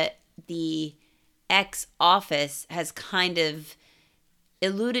general, the X office has kind of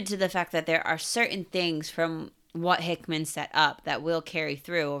alluded to the fact that there are certain things from what Hickman set up that will carry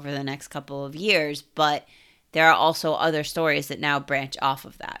through over the next couple of years, but there are also other stories that now branch off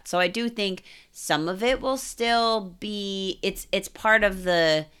of that. So I do think some of it will still be, it's part of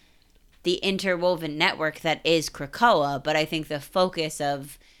the interwoven network that is Krakoa, but I think the focus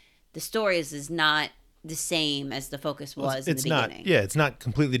of the stories is not the same as the focus was in the beginning. Yeah, it's not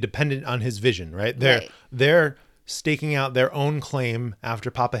completely dependent on his vision, right? They're staking out their own claim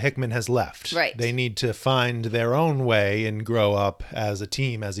after Papa Hickman has left. Right. They need to find their own way and grow up as a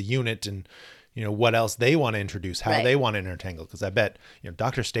team, as a unit, and what else they want to introduce, how they want to intertangle. Because I bet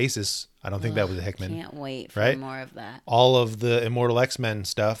Dr. Stasis, I don't think that was a Hickman. Can't wait for more of that. All of the Immortal X-Men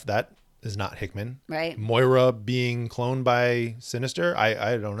stuff, that is not Hickman. Right. Moira being cloned by Sinister,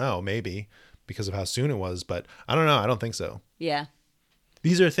 I don't know, maybe because of how soon it was, but I don't know. I don't think so. Yeah.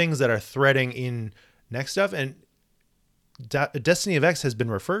 These are things that are threading in next stuff, and Destiny of X has been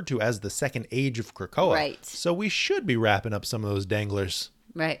referred to as the second age of Krakoa. Right. So we should be wrapping up some of those danglers.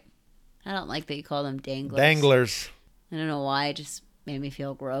 Right. I don't like that you call them danglers. Danglers. I don't know why. It just made me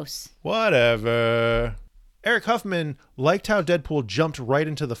feel gross. Whatever. Eric Huffman liked how Deadpool jumped right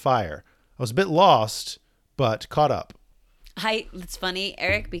into the fire. I was a bit lost, but caught up. It's funny,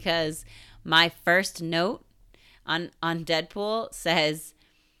 Eric, because my first note on Deadpool says,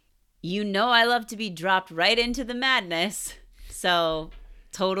 I love to be dropped right into the madness. So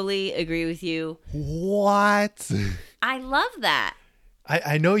totally agree with you. What? I love that.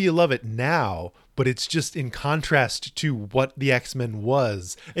 I know you love it now, but it's just in contrast to what the X-Men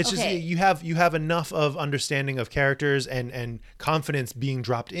was. It's Okay. just you have enough of understanding of characters and confidence being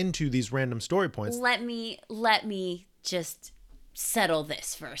dropped into these random story points. Let me just settle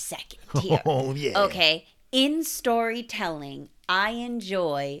this for a second here. Oh, yeah. Okay. In storytelling, I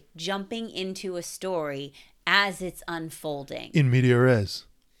enjoy jumping into a story as it's unfolding. In media res.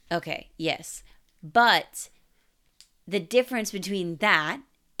 Okay, yes. But the difference between that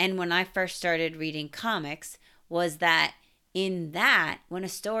and when I first started reading comics was that in that, when a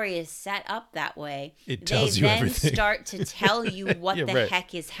story is set up that way, It tells you then everything. start to tell you what Yeah, the right.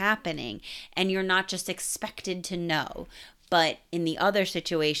 heck is happening. And you're not just expected to know. But in the other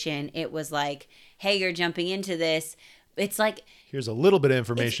situation, it was like, hey, you're jumping into this. It's like, Here's a little bit of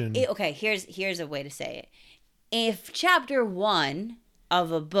information. okay, here's a way to say it. If chapter 1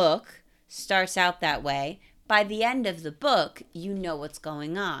 of a book starts out that way, by the end of the book, you know what's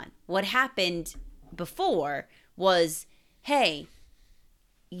going on. What happened before was, hey,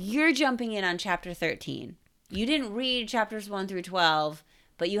 you're jumping in on chapter 13. You didn't read chapters 1 through 12,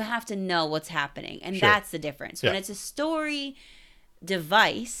 but you have to know what's happening. And Sure. that's the difference. When Yeah. it's a story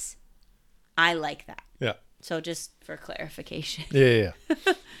device, I like that. Yeah. So just for clarification. Yeah.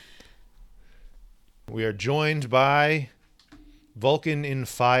 We are joined by Vulcan in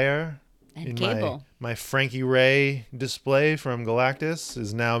fire. And in Cable. My Frankie Ray display from Galactus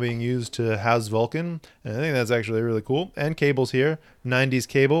is now being used to house Vulcan. And I think that's actually really cool. And Cable's here. 90s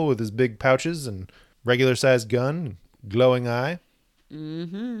Cable with his big pouches and regular sized gun, glowing eye.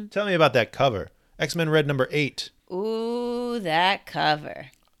 Mm-hmm. Tell me about that cover. X-Men Red number 8. Ooh, that cover.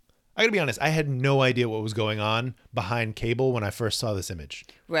 I gotta be honest, I had no idea what was going on behind Cable when I first saw this image.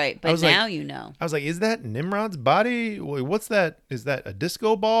 Right, I but was like- now you know. I was like, is that Nimrod's body? Wait, what's that? Is that a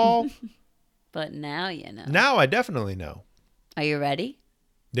disco ball? But now you know. Now I definitely know. Are you ready?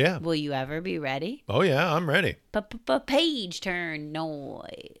 Yeah. Will you ever be ready? Oh, yeah, I'm ready. Page turn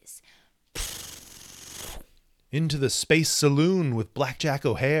noise. Into the space saloon with Blackjack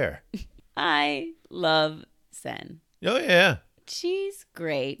O'Hare. I love Zen. Oh, yeah. She's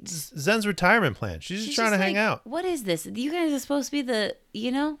great. Zen's retirement plan. She's just trying to hang like, out. What is this? You guys are supposed to be the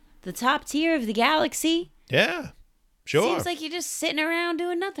top tier of the galaxy. Yeah. Sure. Seems like you're just sitting around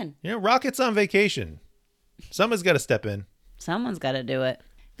doing nothing. Rocket's on vacation. Someone's got to step in. Someone's got to do it.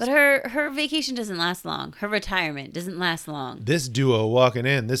 But her vacation doesn't last long. Her retirement doesn't last long. This duo walking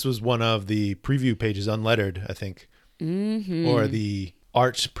in, this was one of the preview pages, unlettered, I think. Mm-hmm. Or the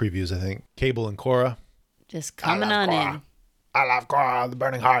art previews, I think. Cable and Cora. Just coming on in. I love Cora, the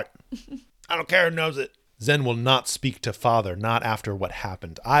burning heart. I don't care who knows it. Zen will not speak to father, not after what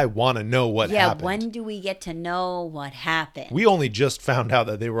happened. I want to know what happened. When do we get to know what happened? We only just found out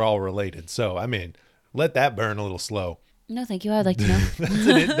that they were all related. So, I mean, let that burn a little slow. No, thank you. I'd like to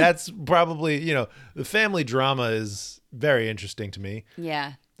know. That's probably, the family drama is very interesting to me.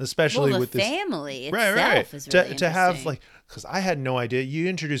 Yeah. Especially Well, the with this. family itself Right. is really To have, interesting. because I had no idea. You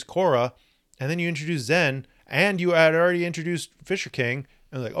introduced Cora, and then you introduced Zen, and you had already introduced Fisher King.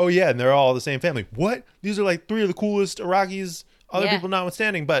 And like, oh yeah, and they're all the same family. What? These are like 3 of the coolest Iraqis, other Yeah. people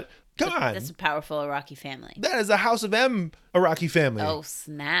notwithstanding. But come on, That's a powerful Iraqi family. that is a House of M Iraqi family. Oh,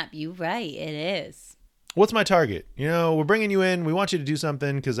 snap. You right. It is. What's my target? We're bringing you in. We want you to do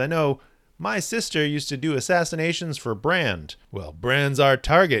something because I know my sister used to do assassinations for Brand. Well, Brand's our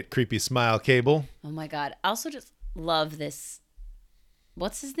target, creepy smile Cable. Oh, my God. I also just love this.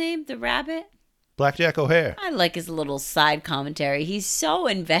 What's his name? The rabbit? Blackjack O'Hare. I like his little side commentary. He's so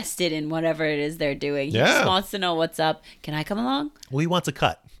invested in whatever it is they're doing. He Yeah. just wants to know what's up. Can I come along? Well, he wants a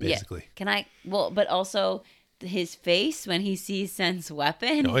cut, basically. Yeah. Can I? Well, but also his face when he sees Sen's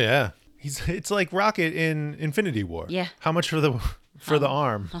weapon. Oh yeah. It's like Rocket in Infinity War. Yeah. How much for the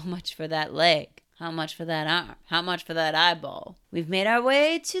arm? How much for that leg? How much for that arm? How much for that eyeball? We've made our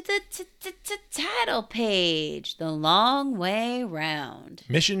way to the title page. The long way round.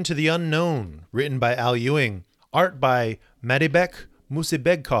 Mission to the Unknown, written by Al Ewing, art by Madibek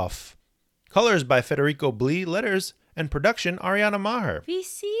Musibegkov, colors by Federico Blee, letters and production Ariana Maher.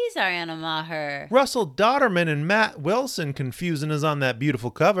 VC's Ariana Maher. Russell Dodderman and Matt Wilson confusing us on that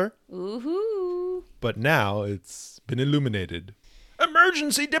beautiful cover. Ooh-hoo. But now it's been illuminated.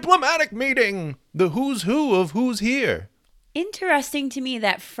 Emergency diplomatic meeting! The who's who of who's here. Interesting to me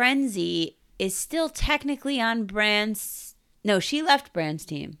that Frenzy is still technically on Brand's... No, she left Brand's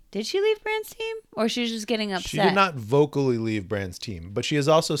team. Did she leave Brand's team? Or she's just getting upset? She did not vocally leave Brand's team, but she is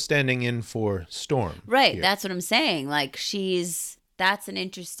also standing in for Storm. Right, here. that's what I'm saying. Like, that's an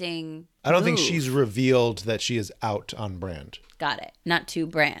interesting I don't think move. she's revealed that she is out on Brand. Got it. Not to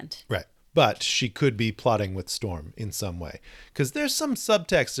Brand. Right. But she could be plotting with Storm in some way. Because there's some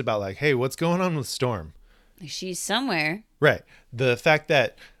subtext about like, hey, what's going on with Storm? She's somewhere. Right. The fact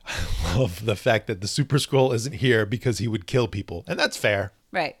that I love the fact that the Super Skrull isn't here because he would kill people. And that's fair.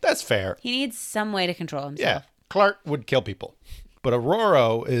 Right. That's fair. He needs some way to control himself. Yeah. Clark would kill people. But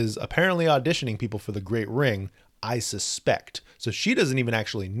Aurora is apparently auditioning people for the Great Ring, I suspect. So she doesn't even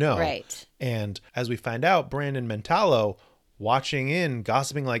actually know. Right. And as we find out, Brandon Mentalo watching in,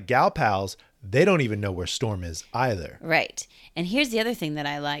 gossiping like gal pals, they don't even know where Storm is either. Right. And here's the other thing that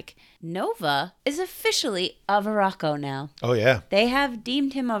I like. Nova is officially a Viraco now. Oh, yeah. They have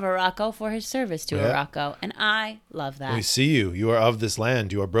deemed him a Viraco for his service to Viraco, and I love that. We see you. You are of this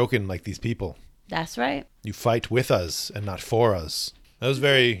land. You are broken like these people. That's right. You fight with us and not for us. That was a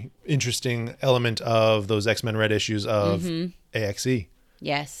very interesting element of those X-Men Red issues of AXE.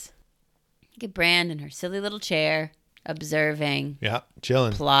 Yes. Get Brand in her silly little chair, observing, Yeah,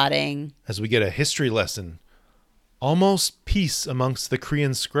 chilling. plotting. As we get a history lesson. Almost peace amongst the Kree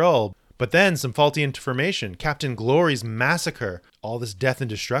Skrull, but then some faulty information. Captain Glory's massacre, all this death and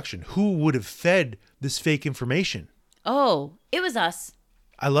destruction. Who would have fed this fake information? Oh, it was us.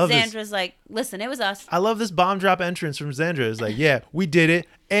 I love this. Zandra's like, listen, it was us. I love this bomb drop entrance from Zandra. It's like, yeah, we did it.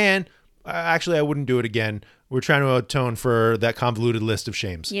 And actually, I wouldn't do it again. We're trying to atone for that convoluted list of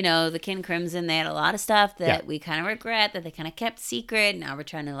shames. You know, the Kin Crimson, they had a lot of stuff that we kind of regret that they kind of kept secret. Now we're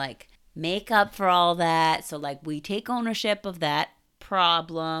trying to like make up for all that. So like we take ownership of that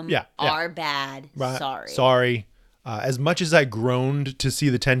problem. Yeah. Our bad. Right. Sorry. As much as I groaned to see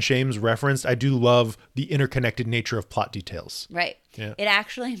the 10 shames referenced, I do love the interconnected nature of plot details. Right. Yeah. It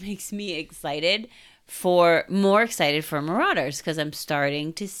actually makes me more excited for Marauders because I'm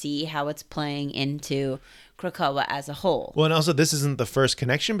starting to see how it's playing into Krakoa as a whole. Well, and also this isn't the first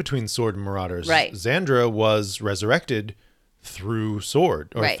connection between Sword and Marauders. Right. Zandra was resurrected through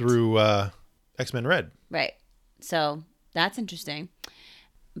Sword or through X-Men Red. Right. So that's interesting.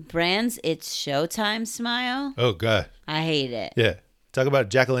 Brand's It's Showtime smile. Oh, God. I hate it. Yeah. Talk about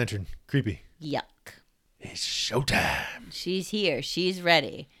Jack-o'-lantern. Creepy. Yuck. It's showtime. She's here. She's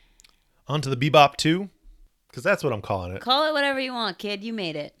ready. On to the Bebop 2, because that's what I'm calling it. Call it whatever you want, kid. You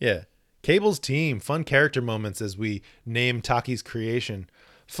made it. Yeah. Cable's team, fun character moments as we name Taki's creation.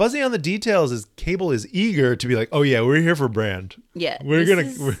 Fuzzy on the details as Cable is eager to be like, oh, yeah, we're here for Brand. Yeah.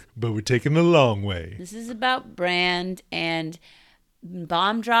 But we're taking the long way. This is about Brand and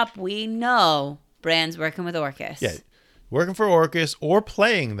Bomb Drop. We know Brand's working with Orcus. Yeah. Working for Orcus or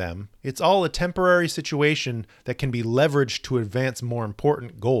playing them, it's all a temporary situation that can be leveraged to advance more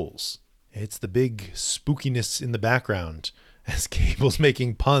important goals. It's the big spookiness in the background as Cable's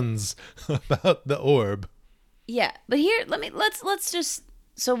making puns about the orb. Yeah, but here, let's just,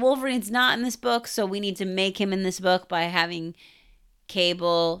 so Wolverine's not in this book, so we need to make him in this book by having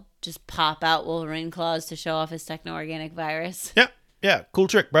Cable just pop out Wolverine claws to show off his techno-organic virus. Yeah, cool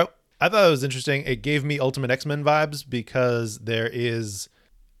trick, bro. I thought it was interesting. It gave me Ultimate X-Men vibes because there is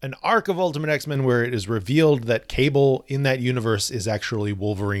an arc of Ultimate X-Men where it is revealed that Cable in that universe is actually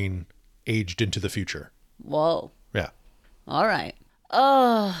Wolverine aged into the future. Whoa. Yeah. All right.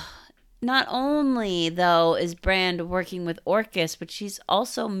 Oh, not only, though, is Brand working with Orcus, but she's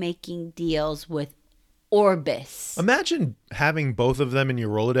also making deals with Orbis. Imagine having both of them in your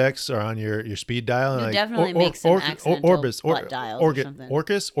Rolodex or on your speed dial. You And definitely make some accidental Orbis, butt dials or something.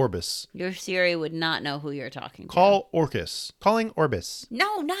 Orcus, Orbis. Your Siri would not know who you're talking to. Call Orcus. Calling Orbis.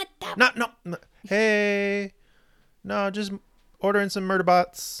 No, not that. No. Hey. No, just ordering some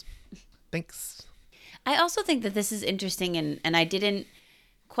Murderbots. Thanks. I also think that this is interesting, and I didn't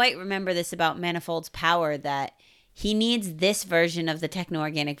quite remember this about Manifold's power, that he needs this version of the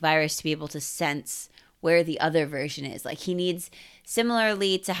techno-organic virus to be able to sense where the other version is. Like, he needs,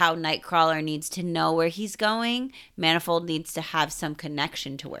 similarly to how Nightcrawler needs to know where he's going, Manifold needs to have some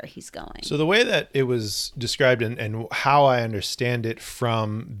connection to where he's going. So the way that it was described and how I understand it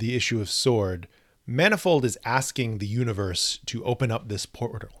from the issue of Sword, Manifold is asking the universe to open up this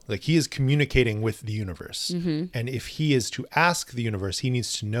portal. Like, he is communicating with the universe. And if he is to ask the universe, he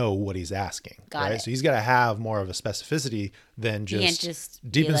needs to know what he's asking. Got it. So he's got to have more of a specificity than You can't just,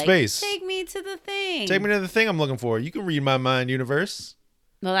 just deep be in like, space. Take me to the thing. Take me to the thing I'm looking for. You can read my mind, universe.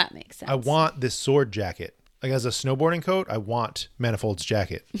 Well, that makes sense. I want this sword jacket. Like, as a snowboarding coat, I want Manifold's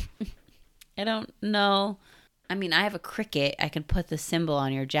jacket. I don't know. I mean, I have a cricket. I can put the symbol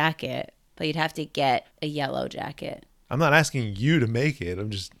on your jacket, but you'd have to get a yellow jacket. I'm not asking you to make it. I'm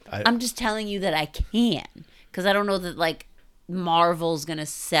just telling you that I can, because I don't know that like Marvel's gonna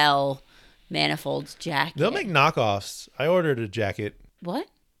sell Manifold's jacket. They'll make knockoffs. I ordered a jacket. What?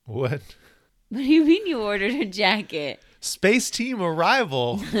 What? What do you mean you ordered a jacket? Space Team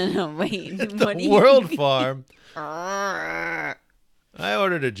Arrival. No, wait. The World Farm. I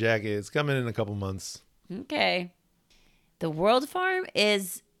ordered a jacket. It's coming in a couple months. Okay. The World Farm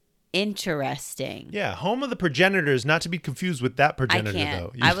is interesting. Yeah, home of the progenitors, not to be confused with that I progenitor,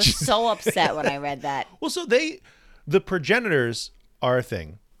 can't. though. I was so upset when I read that. Well, so the progenitors are a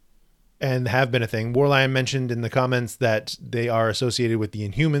thing and have been a thing. Warlion mentioned in the comments that they are associated with the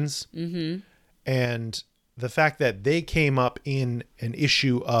Inhumans. Mm-hmm. And the fact that they came up in an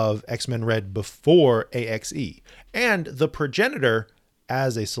issue of X-Men Red before AXE. And the progenitor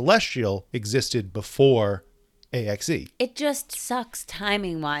as a celestial existed before AXE. It just sucks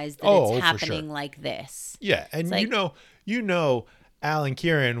timing-wise that Oh, it's for happening sure. like this. Yeah, and like- you know, Al and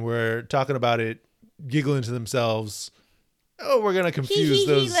Kieran were talking about it, giggling to themselves. Oh, we're gonna confuse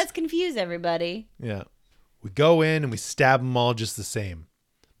those. Let's confuse everybody. Yeah, we go in and we stab them all just the same.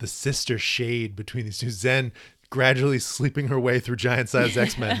 The sister shade between these two. Zen gradually sleeping her way through giant-sized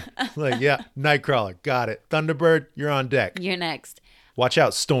X-Men. Like, yeah, Nightcrawler, got it. Thunderbird, you're on deck. You're next. Watch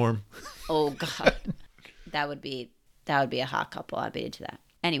out, Storm. Oh God, that would be a hot couple. I'd be into that.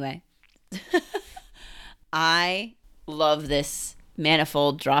 Anyway, I love this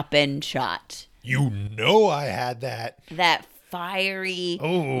Manifold drop-in shot. You know I had that. That fiery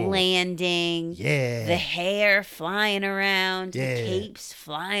Oh. landing. Yeah. The hair flying around. Yeah. The capes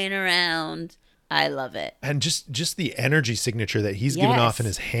flying around. I love it. And just the energy signature that he's giving off in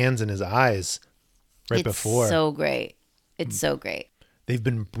his hands and his eyes right before. So great. It's so great. They've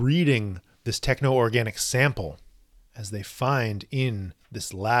been breeding this techno-organic sample as they find in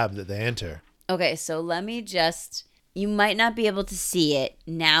this lab that they enter. Okay, so let me just... You might not be able to see it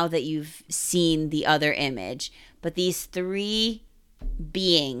now that you've seen the other image, but these three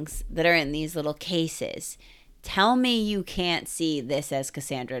beings that are in these little cases, tell me you can't see this as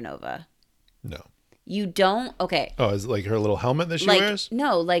Cassandra Nova. No. You don't? Okay. Oh, is it like her little helmet that she Like, wears?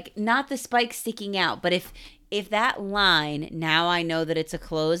 no, like not the spike sticking out, but if that line, now I know that it's a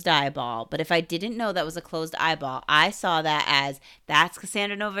closed eyeball, but if I didn't know that was a closed eyeball, I saw that as that's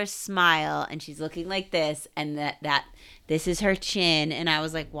Cassandra Nova's smile and she's looking like this and that this is her chin, and I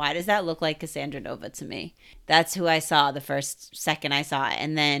was like, why does that look like Cassandra Nova to me? That's who I saw the first second I saw it.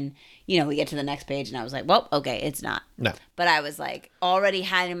 And then, we get to the next page and I was like, well, okay, it's not. No. But I was like, already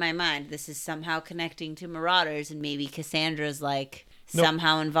had in my mind, this is somehow connecting to Marauders and maybe Cassandra's like Nope.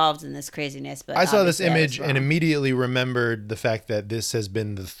 somehow involved in this craziness. But I saw this obviously I was image and wrong. immediately remembered the fact that this has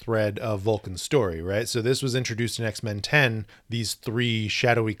been the thread of Vulcan's story, right? So this was introduced in X-Men 10, these three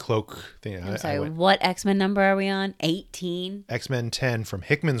shadowy cloak things. I'm sorry, what X-Men number are we on? 18? X-Men 10 from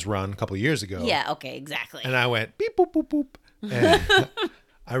Hickman's run a couple years ago. Yeah, okay, exactly. And I went beep boop boop boop. And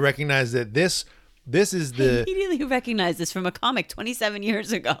I recognized that this is I the immediately recognized this from a comic 27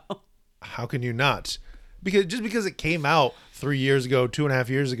 years ago. how can you not? Because it came out 3 years ago, 2.5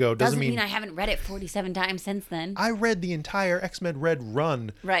 years ago, doesn't mean I haven't read it 47 times since then. I read the entire X-Men Red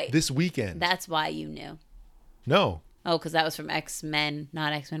run Right. this weekend. That's why you knew. No. Oh, because that was from X-Men,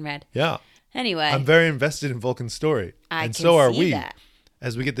 not X-Men Red. Yeah. Anyway. I'm very invested in Vulcan's story. I And can so are see we. that.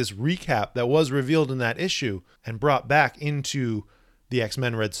 As we get this recap that was revealed in that issue and brought back into the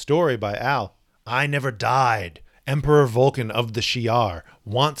X-Men Red story by Al. I never died. Emperor Vulcan of the Shi'ar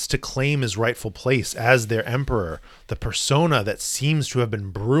wants to claim his rightful place as their emperor, the persona that seems to have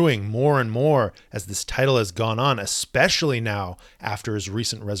been brewing more and more as this title has gone on, especially now after his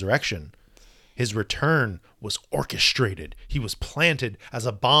recent resurrection. His return was orchestrated. He was planted as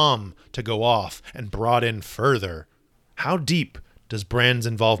a bomb to go off and brought in further. How deep does Brand's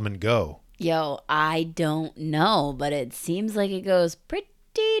involvement go? Yo, I don't know, but it seems like it goes pretty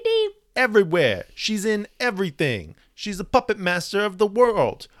deep. Everywhere. She's in everything. She's a puppet master of the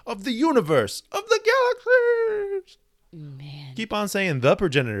world, of the universe, of the galaxies. Man, Keep on saying the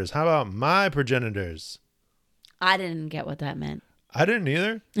progenitors. How about my progenitors? I didn't get what that meant. I didn't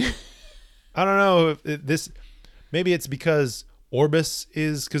either. I don't know if maybe it's because Orbis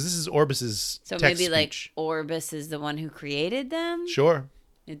is, because this is Orbis's So text maybe like speech. Orbis is the one who created them. Sure.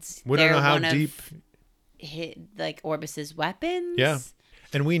 It's We don't they're know how one of deep. like Orbis's weapons. Yeah.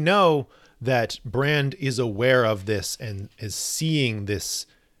 And we know that Brand is aware of this and is seeing this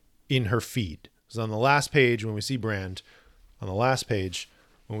in her feed. So on the last page, when we see Brand,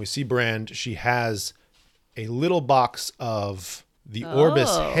 she has a little box of the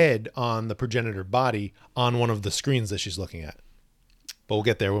Orbis head on the progenitor body on one of the screens that she's looking at. But we'll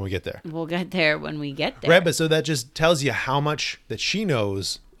get there when we get there. We'll get there when we get there. Right, but so that just tells you how much that she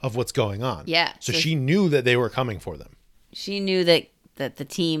knows of what's going on. Yeah. So she knew that they were coming for them. She knew that the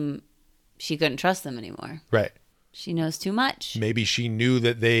team, she couldn't trust them anymore. Right. She knows too much. Maybe she knew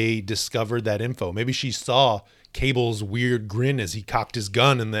that they discovered that info. Maybe she saw Cable's weird grin as he cocked his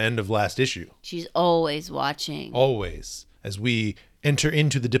gun in the end of last issue. She's always watching. Always. As we enter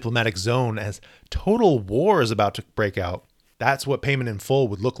into the diplomatic zone, as total war is about to break out, that's what payment in full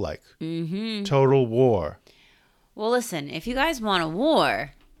would look like. Mm-hmm. Total war. Well, listen, if you guys want a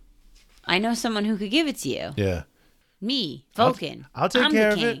war, I know someone who could give it to you. Yeah. Me, Vulcan. I'll take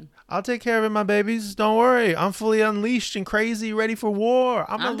care of it. I'll take care of it, my babies. Don't worry. I'm fully unleashed and crazy, ready for war.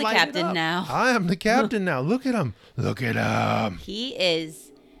 I'm the captain now. I am the captain now. Look at him. Look at him. He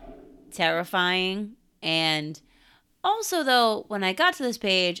is terrifying. And also, though, when I got to this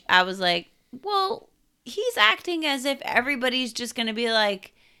page, I was like, well, he's acting as if everybody's just going to be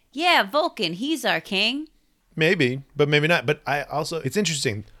like, yeah, Vulcan, he's our king. Maybe, but maybe not. But it's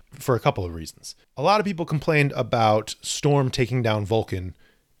interesting for a couple of reasons. A lot of people complained about Storm taking down Vulcan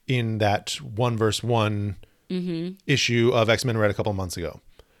in that 1v1 issue of X-Men Red a couple months ago.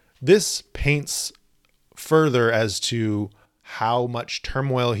 This paints further as to how much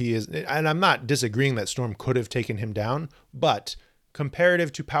turmoil he is. And I'm not disagreeing that Storm could have taken him down, but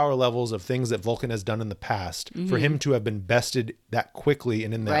comparative to power levels of things that Vulcan has done in the past, for him to have been bested that quickly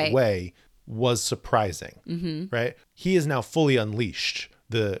and in that way was surprising, right? He is now fully unleashed.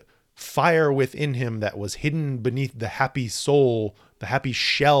 The fire within him that was hidden beneath the happy soul, the happy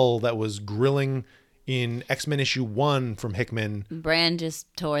shell that was grilling in X-Men issue 1 from Hickman. Brand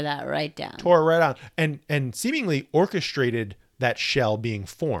just tore that right down. Tore it right out. And seemingly orchestrated that shell being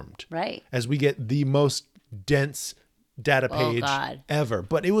formed. Right. As we get the most dense data page ever.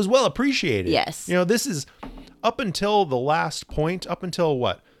 But it was well appreciated. Yes. You know, this is up until the last point, up until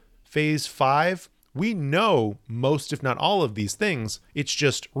what? Phase 5. We know most, if not all of these things. It's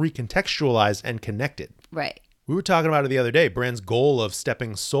just recontextualized and connected. Right. We were talking about it the other day. Brand's goal of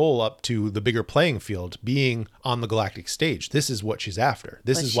stepping Soul up to the bigger playing field, being on the galactic stage. This is what she's after.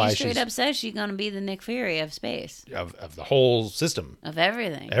 This is why she straight up says she's going to be the Nick Fury of space. Of the whole system. Of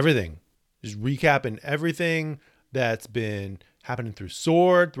everything. Everything. Just recapping everything that's been happening through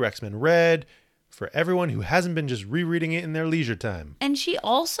Sword, through X-Men Red, for everyone who hasn't been just rereading it in their leisure time. And she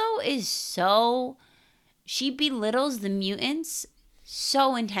also is she belittles the mutants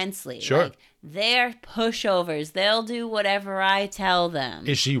so intensely. Sure. Like, they're pushovers. They'll do whatever I tell them.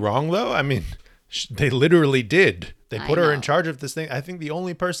 Is she wrong, though? I mean, they literally did. They put her in charge of this thing. I think the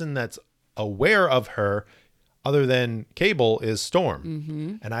only person that's aware of her, other than Cable, is Storm.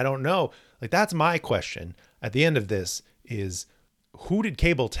 Mm-hmm. And I don't know. Like, that's my question at the end of this is, who did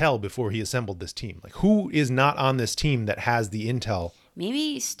Cable tell before he assembled this team? Like, who is not on this team that has the intel?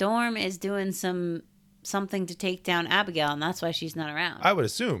 Maybe Storm is doing something to take down Abigail, and that's why she's not around. I would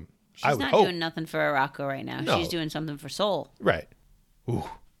assume. She's not doing nothing for Arakko right now. No. She's doing something for Soul. Right. Ooh.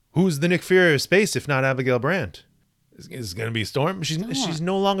 Who's the Nick Fury of space if not Abigail Brandt? Is it going to be Storm? She's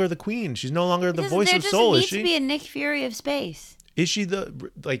no longer the queen. She's no longer the voice of Soul, is she? There doesn't need to be a Nick Fury of space. Is she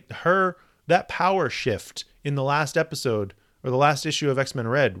that power shift in the last episode or the last issue of X-Men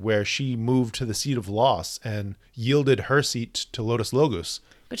Red where she moved to the seat of loss and yielded her seat to Lotus Logos?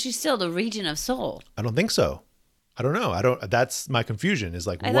 But she's still the Regent of Soul. I don't think so. I don't know. That's my confusion is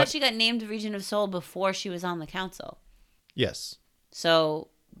like, I thought she got named Regent of Soul before she was on the council. Yes. So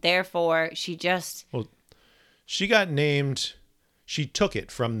therefore she got named, she took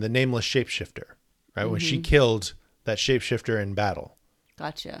it from the nameless shapeshifter, right? When she killed that shapeshifter in battle.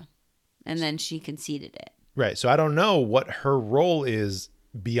 Gotcha. And then she conceded it. Right. So I don't know what her role is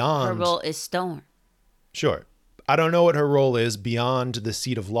beyond. Her role is Storm. Sure. I don't know what her role is beyond the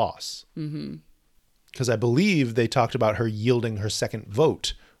seat of loss. Mm-hmm. Because I believe they talked about her yielding her second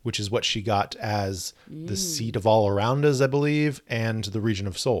vote, which is what she got as the seat of all around us, I believe, and the region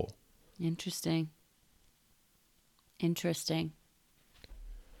of Soul. Interesting. I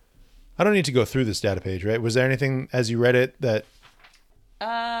don't need to go through this data page, right? Was there anything as you read it that...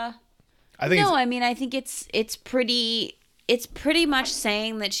 I think it's pretty it's pretty much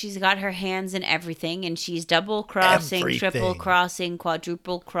saying that she's got her hands in everything, and she's double crossing, triple Everything. crossing,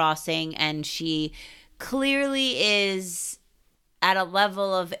 quadruple crossing, and she clearly is at a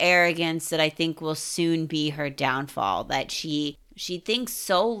level of arrogance that I think will soon be her downfall. That she thinks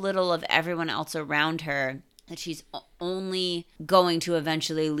so little of everyone else around her that she's only going to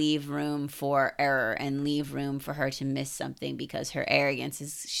eventually leave room for error and leave room for her to miss something, because her arrogance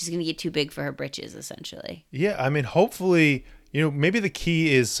is, she's going to get too big for her britches, essentially. Yeah, I mean, hopefully, maybe the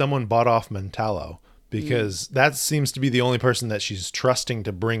key is someone bought off Mentallo, because that seems to be the only person that she's trusting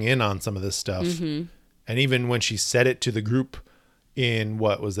to bring in on some of this stuff. Mm-hmm. And even when she said it to the group in,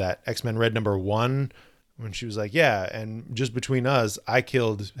 what was that, X-Men Red #1, when she was like, yeah, and just between us, I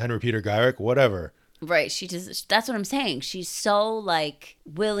killed Henry Peter Gyrick, whatever. Right. She does. That's what I'm saying. She's so like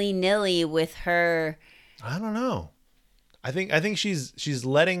willy-nilly with her. I don't know. I think she's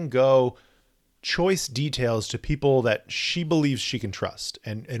letting go choice details to people that she believes she can trust,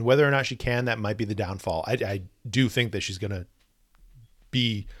 and whether or not she can, that might be the downfall. I do think that she's gonna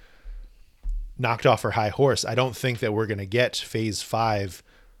be knocked off her high horse. I don't think that we're gonna get Phase 5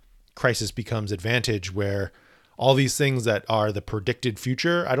 Crisis Becomes Advantage, where all these things that are the predicted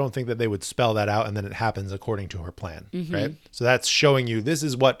future, I don't think that they would spell that out and then it happens according to her plan, right? So that's showing you this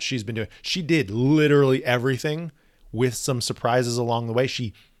is what she's been doing. She did literally everything with some surprises along the way.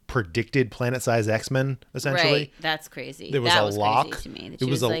 She predicted planet-sized X-Men, essentially. Right. That's crazy. There was that a was lock. crazy to me. That It she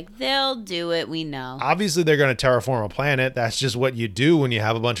was was a- like, they'll do it. We know. Obviously, they're going to terraform a planet. That's just what you do when you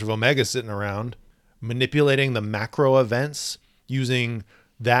have a bunch of Omega sitting around. Manipulating the macro events, using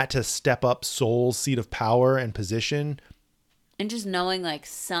that to step up Soul's seat of power and position. And just knowing like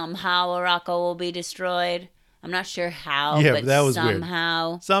somehow Araco will be destroyed. I'm not sure how, Yeah, but that was weird.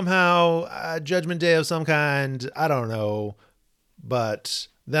 somehow. Somehow, Judgment Day of some kind. I don't know. But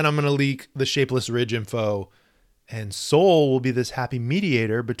then I'm going to leak the Shapeless Ridge info, and Soul will be this happy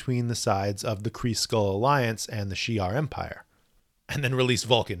mediator between the sides of the Kree Skull Alliance and the Shi'ar Empire. And then release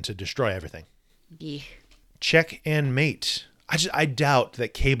Vulcan to destroy everything. Yeah. Check and mate. I doubt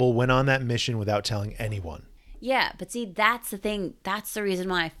that Cable went on that mission without telling anyone. Yeah, but see, that's the thing. That's the reason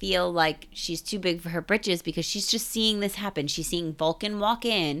why I feel like she's too big for her britches, because she's just seeing this happen. She's seeing Vulcan walk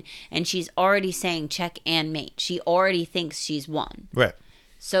in, and she's already saying check and mate. She already thinks she's won. Right.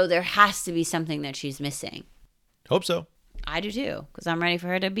 So there has to be something that she's missing. Hope so. I do too, because I'm ready for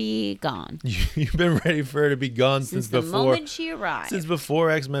her to be gone. You've been ready for her to be gone since the before. moment she arrived. Since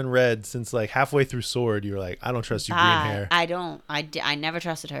before X-Men Red, since like halfway through Sword, you were like, I don't trust you, green hair. I don't. I never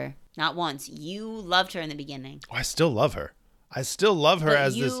trusted her. Not once. You loved her in the beginning. Oh, I still love her. I still love her But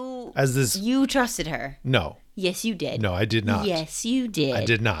as this. You trusted her. No, Yes, you did. no, I did not. Yes, you did. I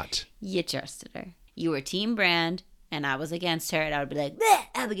did not. You trusted her. You were Team Brand, and I was against her, and I would be like, "Bleh,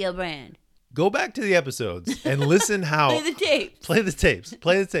 Abigail Brand." Go back to the episodes and listen how. Play the tape. Play the tapes.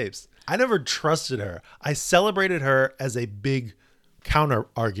 Play the tapes. I never trusted her. I celebrated her as a big counter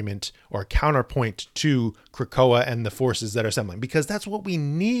argument or counterpoint to Krakoa and the forces that are assembling, because that's what we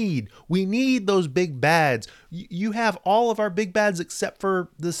need. We need those big bads. You have all of our big bads except for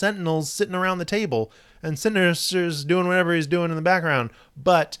the Sentinels sitting around the table, and Sinister's doing whatever he's doing in the background.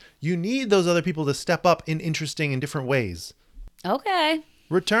 But you need those other people to step up in interesting and different ways. Okay.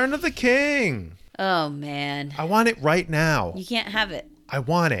 Return of the King. Oh, man. I want it right now. You can't have it. I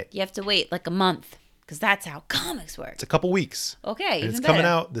want it. You have to wait like a month, because that's how comics work. It's a couple weeks. Okay, And even it's better. coming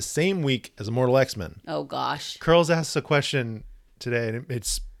out the same week as Immortal X-Men. Oh, gosh. Curls asked a question today, and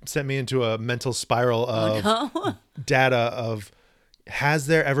it's sent me into a mental spiral of No. data of, has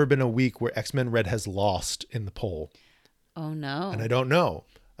there ever been a week where X-Men Red has lost in the poll? Oh, no. And I don't know.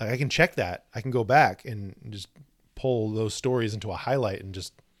 Like, I can check that. I can go back and just pull those stories into a highlight and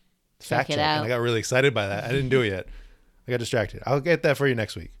just fact it check. And out. I got really excited by that. I didn't do it yet. I got distracted. I'll get that for you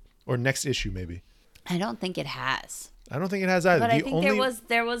next week or next issue maybe. I don't think it has. I don't think it has either. But I think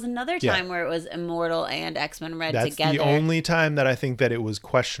there was another Yeah. time where it was Immortal and X-Men Red That's together. the only time that I think that it was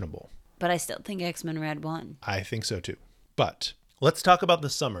questionable. But I still think X-Men Red won. I think so too. But let's talk about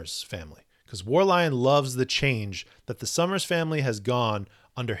the Summers family, because Warlion loves the change that the Summers family has gone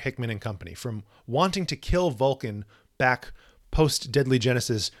under Hickman and company, from wanting to kill Vulcan back post Deadly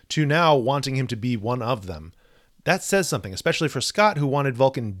Genesis to now wanting him to be one of them. That says something, especially for Scott, who wanted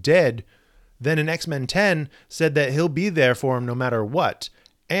Vulcan dead, then in X-Men 10 said that he'll be there for him no matter what.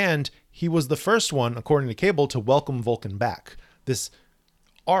 And he was the first one, according to Cable, to welcome Vulcan back. This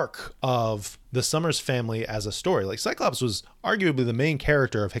arc of the Summers family as a story. Like, Cyclops was arguably the main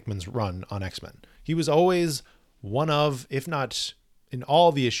character of Hickman's run on X-Men. He was always one of, if not in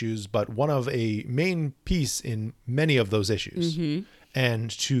all the issues, but one of a main piece in many of those issues. And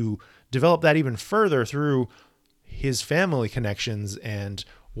to develop that even further through his family connections and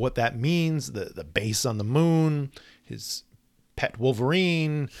what that means, the base on the moon, his pet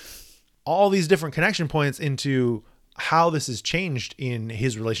Wolverine, all these different connection points into how this has changed in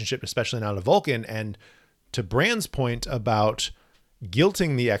his relationship, especially now to Vulcan. And to Brand's point about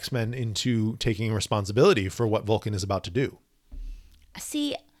guilting the X-Men into taking responsibility for what Vulcan is about to do.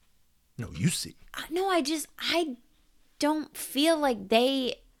 See, No, you see. no, I don't feel like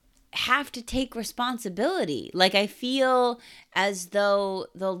they have to take responsibility. Like, I feel as though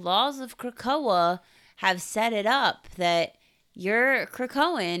the laws of Krakoa have set it up that you're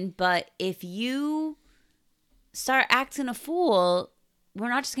Krakoan, but if you start acting a fool, we're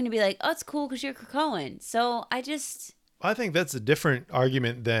not just going to be like, oh, it's cool because you're Krakoan. So I think that's a different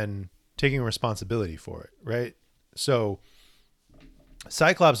argument than taking responsibility for it, right? So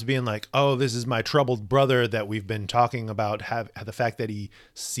Cyclops being like, oh, this is my troubled brother that we've been talking about, the fact that he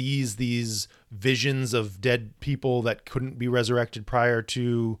sees these visions of dead people that couldn't be resurrected prior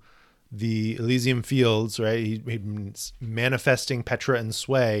to the Elysium Fields, right? He'd been manifesting Petra and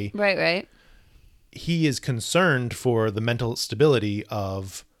Sway. Right. He is concerned for the mental stability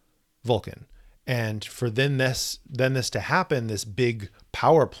of Vulcan. And for then this to happen, this big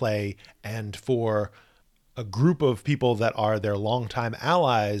power play, and for a group of people that are their longtime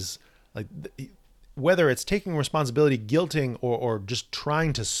allies, like whether it's taking responsibility, guilting, or just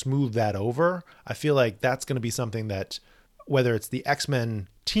trying to smooth that over, I feel like that's going to be something that, whether it's the X-Men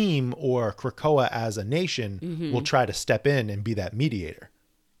team or Krakoa as a nation, will try to step in and be that mediator.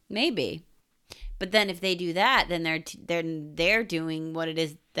 Maybe. But then if they do that, then they're doing what it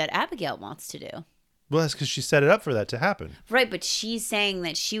is that Abigail wants to do. Well, that's because she set it up for that to happen. Right, but she's saying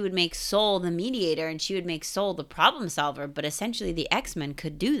that she would make Soul the mediator and she would make Soul the problem solver, but essentially the X-Men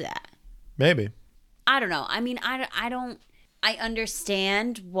could do that. Maybe. I don't know. I mean, I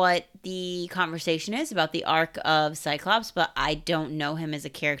understand what the conversation is about the arc of Cyclops, but I don't know him as a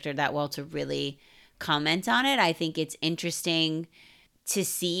character that well to really comment on it. I think it's interesting to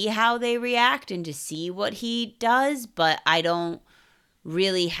see how they react and to see what he does, but I don't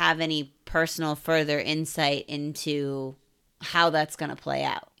really have any personal further insight into how that's going to play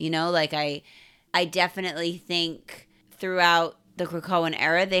out. You know, like I definitely think throughout the Krakoan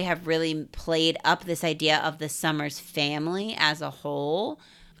era, they have really played up this idea of the Summers family as a whole.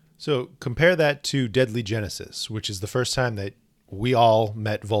 So compare that to Deadly Genesis, which is the first time that we all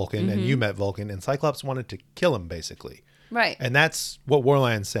met Vulcan and you met Vulcan, and Cyclops wanted to kill him, basically. Right. And that's what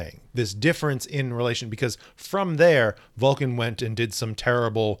Warlion's saying. This difference in relation, because from there, Vulcan went and did some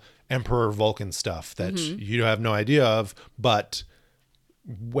terrible Emperor Vulcan stuff that you have no idea of, but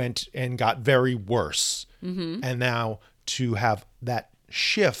went and got very worse. And now to have that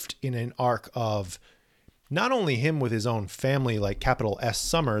shift in an arc of not only him with his own family, like capital S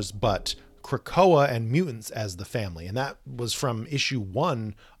Summers, but Krakoa and mutants as the family. And that was from issue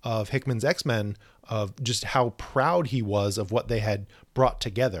 1 of Hickman's X-Men, of just how proud he was of what they had brought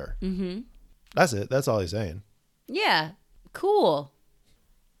together. That's it. That's all he's saying. Yeah. Cool.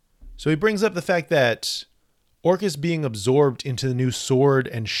 So he brings up the fact that Orcus being absorbed into the new sword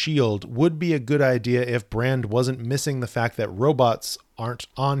and shield would be a good idea if Brand wasn't missing the fact that robots aren't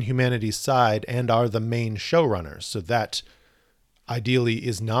on humanity's side and are the main showrunners. So that ideally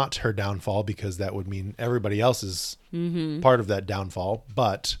is not her downfall, because that would mean everybody else is part of that downfall.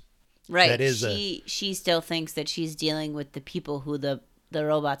 But right, that is she still thinks that she's dealing with the people who the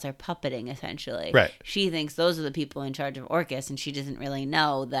robots are puppeting, essentially. Right. She thinks those are the people in charge of Orcus, and she doesn't really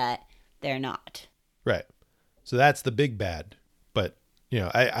know that they're not. Right. So that's the big bad. But, you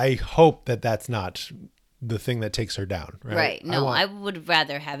know, I hope that that's not the thing that takes her down. Right. Right. No, I would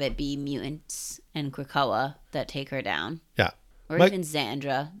rather have it be mutants and Krakoa that take her down. Yeah. Or even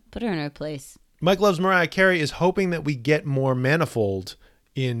Xandra. Put her in her place. Mike Loves Mariah Carey is hoping that we get more Manifold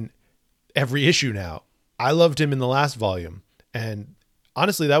in every issue now. I loved him in the last volume. And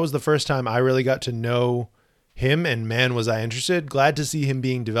honestly, that was the first time I really got to know him, and man, was I interested. Glad to see him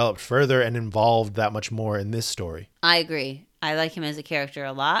being developed further and involved that much more in this story. I agree. I like him as a character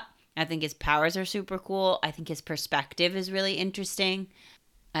a lot. I think his powers are super cool. I think his perspective is really interesting.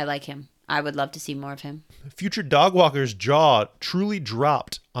 I like him. I would love to see more of him. Future Dogwalker's jaw truly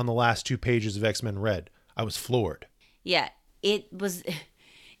dropped on the last 2 pages of X-Men Red. I was floored. Yeah,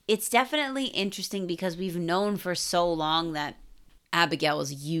 it's definitely interesting because we've known for so long that Abigail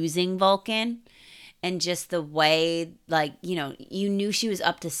was using Vulcan, and just the way, like, you know, you knew she was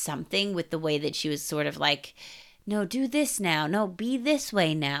up to something with the way that she was sort of like, no, do this now. No, be this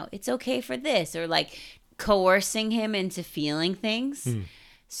way now. It's okay for this. Or like coercing him into feeling things.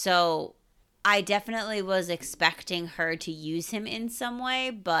 So I definitely was expecting her to use him in some way,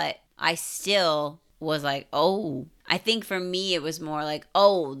 but I still was like, oh, I think for me it was more like,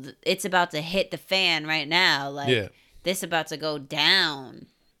 oh, it's about to hit the fan right now. Like, this about to go down.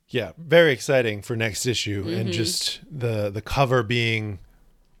 Yeah, very exciting for next issue. And just the cover being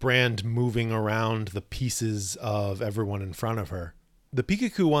Brand moving around the pieces of everyone in front of her. The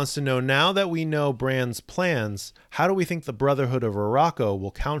Pikachu wants to know, now that we know Brand's plans, how do we think the Brotherhood of Morocco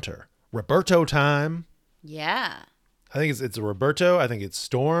will counter? Roberto time. Yeah. I think it's a Roberto. I think it's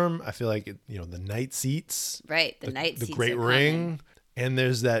Storm. I feel like the Night Seats. Right, the Night Seats. The Great are Ring. coming. And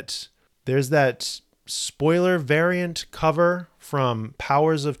there's that spoiler variant cover from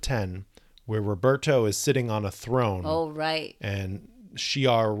Powers of 10 where Roberto is sitting on a throne. Oh, right. And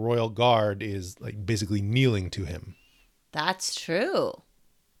Shi'ar Royal Guard is like basically kneeling to him. That's true.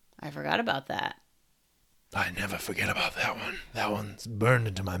 I forgot about that. I never forget about that one. That one's burned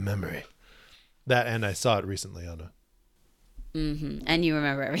into my memory. That, and I saw it recently on a... And you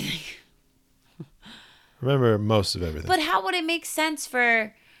remember everything. Remember most of everything. But how would it make sense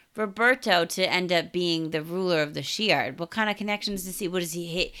for Roberto to end up being the ruler of the Shi'ar? What kind of connections does he... What does he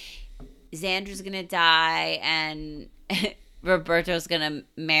hit? Xander's going to die and... Roberto's going to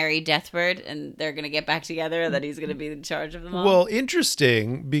marry Deathbird and they're going to get back together and then he's going to be in charge of them all? Well,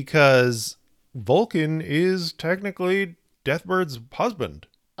 interesting because Vulcan is technically Deathbird's husband.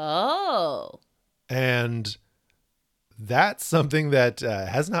 Oh. And that's something that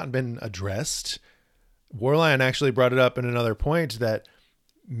has not been addressed. Warlion actually brought it up in another point that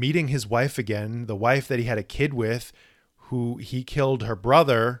meeting his wife again, the wife that he had a kid with, who he killed her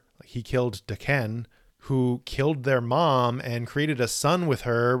brother, he killed Daken, who killed their mom and created a son with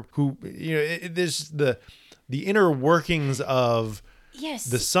her, who, there's the inner workings of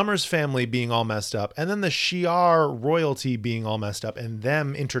the Summers family being all messed up, and then the Shi'ar royalty being all messed up, and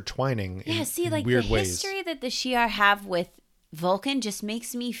them intertwining in weird ways. The history that the Shi'ar have with Vulcan just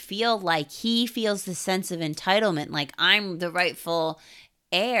makes me feel like he feels the sense of entitlement, like I'm the rightful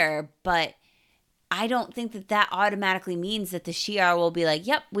heir, but I don't think that automatically means that the Shi'ar will be like,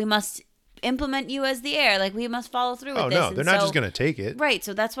 yep, we must implement you as the heir, like we must follow through with this. Oh no, they're not just gonna take it, right?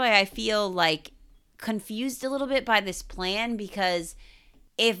 So that's why I feel like confused a little bit by this plan, because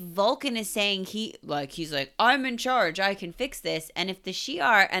if Vulcan is saying he's like I'm in charge, I can fix this, and if the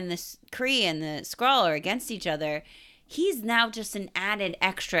Shi'ar and the Kree and the Skrull are against each other, he's now just an added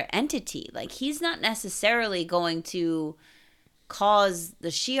extra entity. Like he's not necessarily going to cause the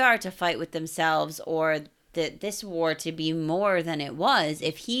Shi'ar to fight with themselves or this war to be more than it was.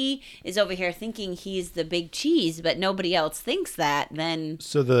 If he is over here thinking he's the big cheese, but nobody else thinks that, then...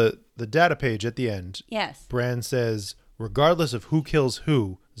 So the data page at the end, yes, Brand says, regardless of who kills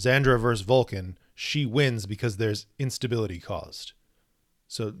who, Xandra versus Vulcan, she wins because there's instability caused.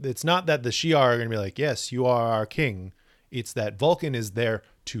 So it's not that the Shi'ar are going to be like, yes, you are our king. It's that Vulcan is there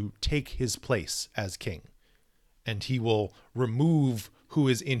to take his place as king. And he will remove who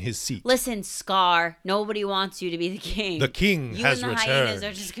is in his seat. Listen, Scar, nobody wants you to be the king. The king has returned. You and the hyenas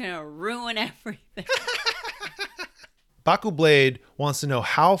are just going to ruin everything. Baku Blade wants to know,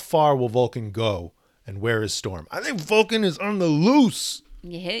 how far will Vulcan go and where is Storm? I think Vulcan is on the loose.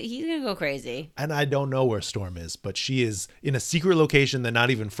 Yeah, he's going to go crazy. And I don't know where Storm is, but she is in a secret location that not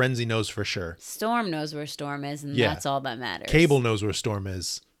even Frenzy knows for sure. Storm knows where Storm is, and that's all that matters. Cable knows where Storm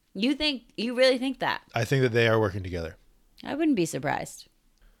is. You really think that? I think that they are working together. I wouldn't be surprised.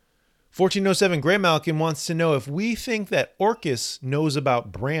 1407 Grey Malkin wants to know if we think that Orcus knows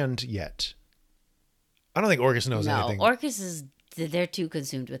about Brand yet. I don't think Orcus knows anything. No, Orcus they're too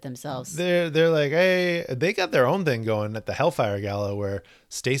consumed with themselves. They're like, hey, they got their own thing going at the Hellfire Gala where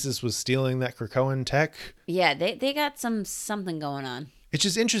Stasis was stealing that Krakoan tech. Yeah, they got something going on. It's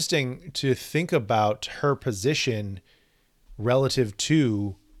just interesting to think about her position relative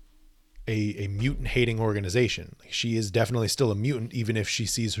to a mutant-hating organization. She is definitely still a mutant, even if she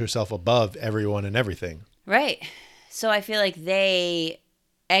sees herself above everyone and everything. Right. So I feel like they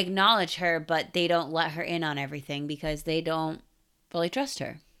acknowledge her, but they don't let her in on everything because they don't fully trust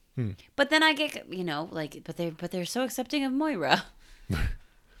her. But then I get, but they're so accepting of Moira.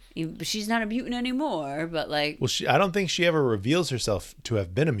 She's not a mutant anymore, but like... Well, I don't think she ever reveals herself to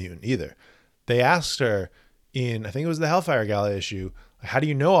have been a mutant either. They asked her in, I think it was the Hellfire Gala issue, how do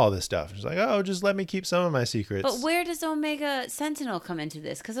you know all this stuff? She's like, oh, just let me keep some of my secrets. But where does Omega Sentinel come into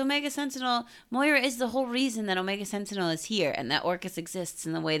this? Because Omega Sentinel, Moira is the whole reason that Omega Sentinel is here and that Orcus exists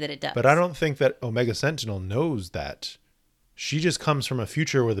in the way that it does. But I don't think that Omega Sentinel knows that. She just comes from a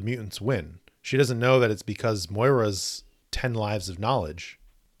future where the mutants win. She doesn't know that it's because Moira's 10 lives of knowledge.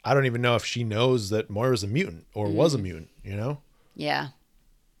 I don't even know if she knows that Moira's a mutant or was a mutant, Yeah.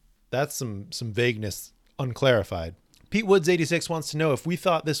 That's some vagueness, unclarified. Pete Woods 86 wants to know if we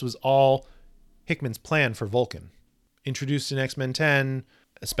thought this was all Hickman's plan for Vulcan. Introduced in X-Men 10,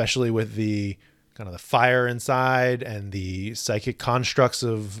 especially with the kind of the fire inside and the psychic constructs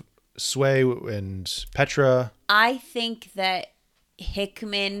of Sway and Petra. I think that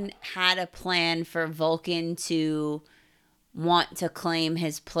Hickman had a plan for Vulcan to want to claim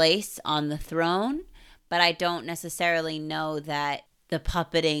his place on the throne, but I don't necessarily know that the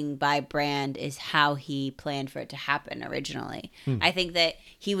puppeting by Brand is how he planned for it to happen originally. I think that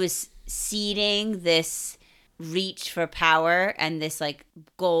he was seeding this reach for power and this like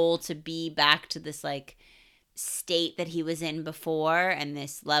goal to be back to this like state that he was in before and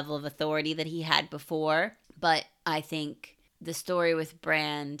this level of authority that he had before. But I think the story with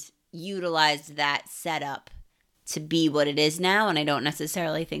Brand utilized that setup to be what it is now, and I don't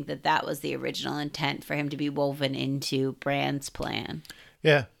necessarily think that that was the original intent for him to be woven into Brand's plan.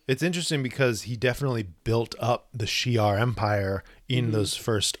 Yeah, it's interesting because he definitely built up the Shi'ar Empire in those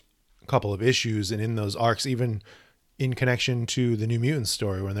first couple of issues and in those arcs, even in connection to the New Mutants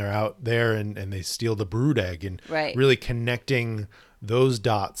story when they're out there and they steal the brood egg and really connecting those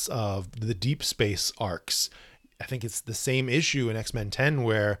dots of the deep space arcs. I think it's the same issue in X-Men 10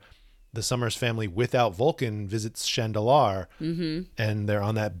 where the Summers family without Vulcan visits Chandalar and they're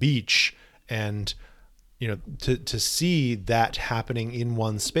on that beach, and you know, to see that happening in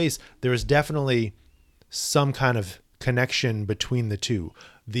one space, there is definitely some kind of connection between the two.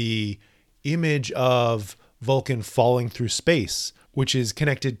 The image of Vulcan falling through space, which is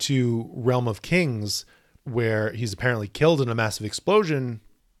connected to Realm of Kings, where he's apparently killed in a massive explosion.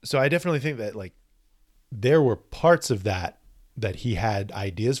 So I definitely think that like there were parts of that he had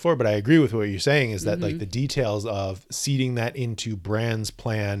ideas for, but I agree with what you're saying is that like the details of seeding that into Brand's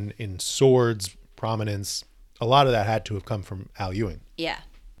plan in Sword's prominence, a lot of that had to have come from Al Ewing. Yeah,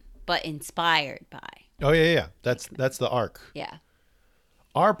 but inspired by. Oh yeah. That's the arc. Yeah.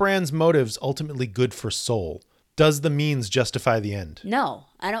 Are Brand's motives ultimately good for Soul? Does the means justify the end? No,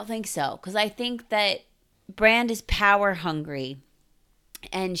 I don't think so. Because I think that Brand is power hungry.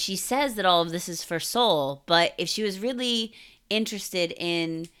 And she says that all of this is for Soul. But if she was really interested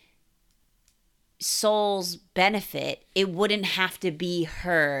in Soul's benefit, it wouldn't have to be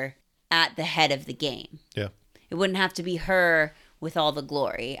her at the head of the game. Yeah. It wouldn't have to be her with all the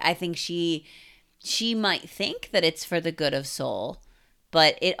glory. I think she might think that it's for the good of Soul,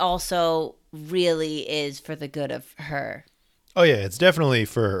 but it also really is for the good of her. Oh yeah, it's definitely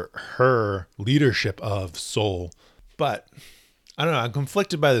for her leadership of Soul. But I don't know, I'm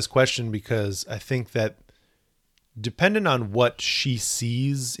conflicted by this question because I think that dependent on what she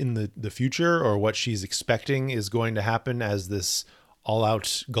sees in the future or what she's expecting is going to happen as this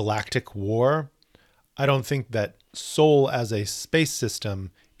all-out galactic war, I don't think that Soul as a space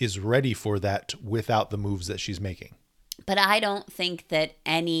system is ready for that without the moves that she's making. But I don't think that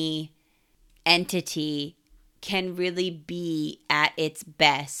any entity can really be at its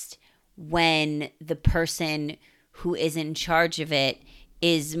best when the person who is in charge of it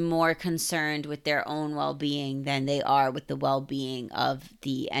is more concerned with their own well-being than they are with the well-being of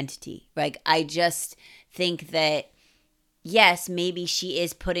the entity. Like, I just think that, yes, maybe she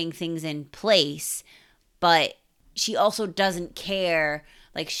is putting things in place, but she also doesn't care.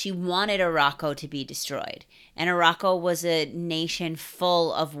 Like, she wanted Arakko to be destroyed. And Arakko was a nation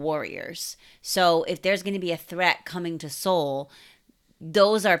full of warriors. So if there's going to be a threat coming to Soul,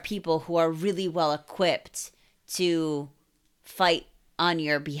 those are people who are really well equipped to fight on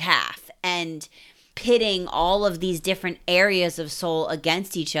your behalf. And pitting all of these different areas of Soul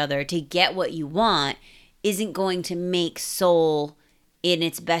against each other to get what you want isn't going to make Soul in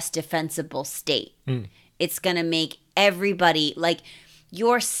its best defensible state. It's going to make everybody, like,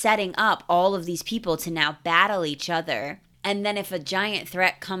 you're setting up all of these people to now battle each other. And then if a giant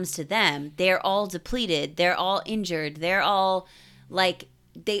threat comes to them, they're all depleted. They're all injured. They're all, like,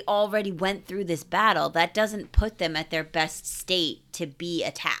 they already went through this battle. That doesn't put them at their best state to be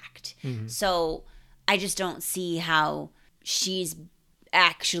attacked. So I just don't see how she's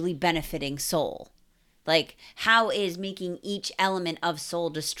actually benefiting Soul. Like, how is making each element of Soul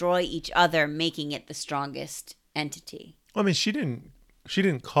destroy each other making it the strongest entity? Well, I mean, she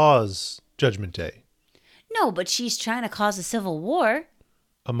didn't cause Judgment Day. No, but she's trying to cause a civil war.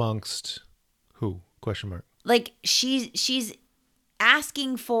 Amongst who? Question mark. Like, she's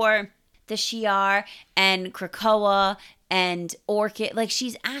asking for the Shi'ar and Krakoa and Orchid. Like,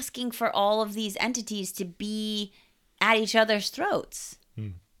 she's asking for all of these entities to be at each other's throats.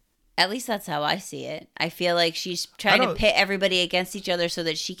 At least that's how I see it. I feel like she's trying to pit everybody against each other so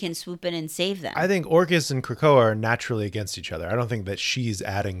that she can swoop in and save them. I think Orcus and Krakoa are naturally against each other. I don't think that she's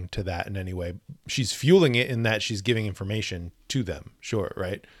adding to that in any way. She's fueling it in that she's giving information to them. Sure,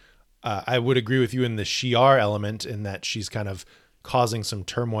 right? I would agree with you in the Shi'ar element in that she's kind of causing some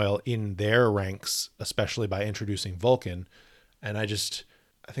turmoil in their ranks, especially by introducing Vulcan. And I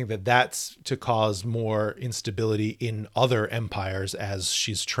think that that's to cause more instability in other empires as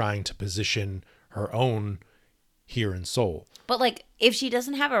she's trying to position her own here in Seoul. But like, if she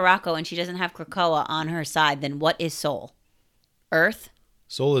doesn't have Arakko and she doesn't have Krakoa on her side, then what is Seoul? Earth?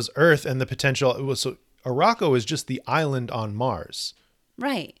 Seoul is Earth, and the potential. So Arakko is just the island on Mars.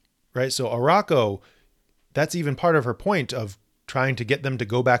 Right. Right. So Arakko, that's even part of her point of trying to get them to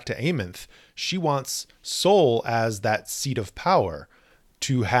go back to Amenth. She wants Seoul as that seat of power,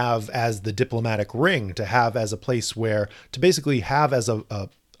 to have as the diplomatic ring, to have as a place where, to basically have as a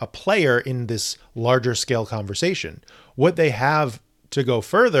player in this larger scale conversation. What they have to go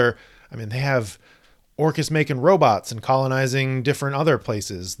further, I mean, they have Orcus making robots and colonizing different other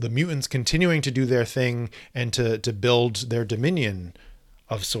places. The mutants continuing to do their thing and to build their dominion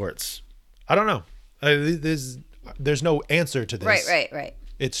of sorts. I don't know. There's no answer to this. Right.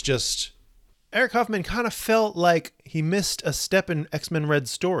 It's just Eric Huffman kind of felt like he missed a step in X-Men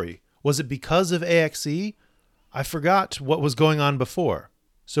Red's story. Was it because of AXE? I forgot what was going on before.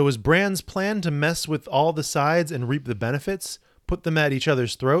 So was Brand's plan to mess with all the sides and reap the benefits, put them at each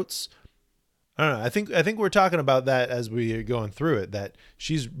other's throats? I don't know. I think we're talking about that as we are going through it, that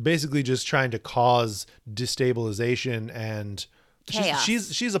she's basically just trying to cause destabilization and chaos.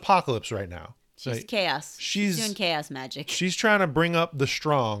 She's Apocalypse right now. She's like, chaos. She's doing chaos magic. She's trying to bring up the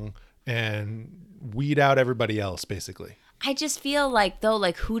strong and weed out everybody else, basically. I just feel like, though,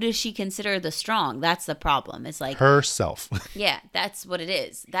 like, who does she consider the strong? That's the problem. It's like herself. Yeah, that's what it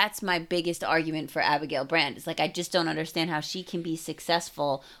is. That's my biggest argument for Abigail Brand. It's like, I just don't understand how she can be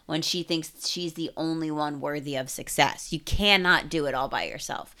successful when she thinks she's the only one worthy of success. You cannot do it all by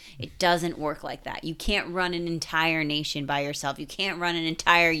yourself. It doesn't work like that. You can't run an entire nation by yourself. You can't run an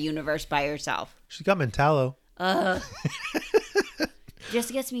entire universe by yourself. She's got Mentalo.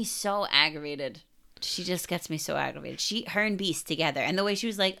 Just gets me so aggravated. She just gets me so aggravated. Her and Beast together, and the way she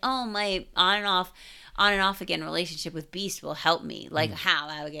was like, "Oh, my on and off again relationship with Beast will help me." Like, how,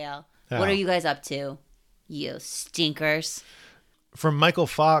 Abigail? How? What are you guys up to? You stinkers. From Michael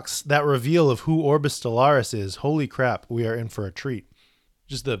Fox, that reveal of who Orbis Stellaris is. Holy crap, we are in for a treat.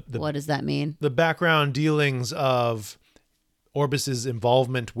 Just the what does that mean? The background dealings of Orbis's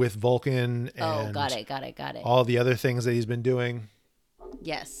involvement with Vulcan and got it. All the other things that he's been doing.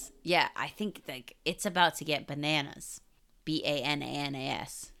 Yes. Yeah, I think like it's about to get bananas.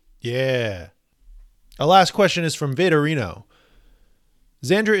 Bananas. Yeah. Our last question is from Vaderino.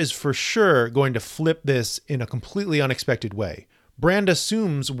 Xandra is for sure going to flip this in a completely unexpected way. Brand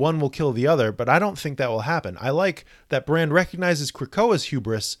assumes one will kill the other, but I don't think that will happen. I like that Brand recognizes Krakoa's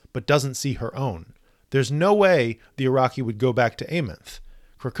hubris, but doesn't see her own. There's no way the Iraqi would go back to Amenth.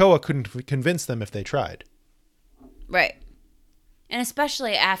 Krakoa couldn't convince them if they tried. Right. And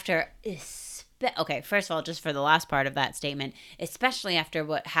especially after, okay, first of all, just for the last part of that statement, especially after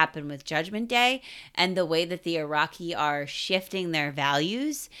what happened with Judgment Day and the way that the Iraqi are shifting their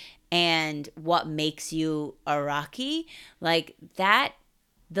values and what makes you Iraqi, like that,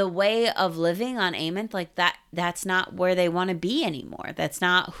 the way of living on Amenth, like that's not where they want to be anymore. That's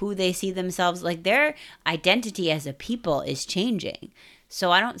not who they see themselves. Like their identity as a people is changing.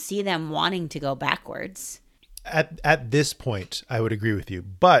 So I don't see them wanting to go backwards. At this point, I would agree with you.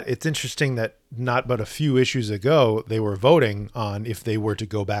 But it's interesting that not but a few issues ago, they were voting on if they were to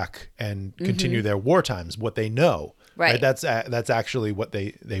go back and continue their war times, what they know. Right. That's actually what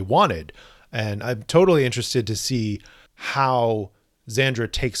they wanted. And I'm totally interested to see how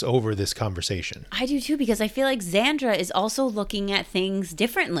Xandra takes over this conversation. I do too, because I feel like Xandra is also looking at things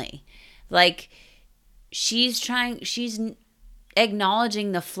differently. Like she's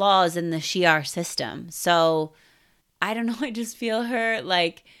acknowledging the flaws in the Shi'ar system. So I don't know. I just feel her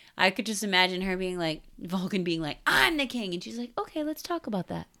like, I could just imagine her being like, Vulcan being like, I'm the king. And she's like, okay, let's talk about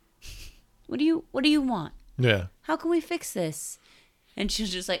that. What do you want? Yeah. How can we fix this? And she'll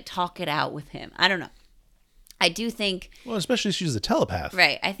just like talk it out with him. I don't know. I do think. Well, especially she's a telepath.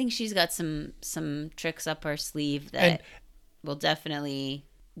 Right. I think she's got some tricks up her sleeve that will definitely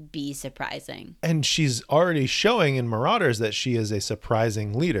be surprising. And she's already showing in Marauders that she is a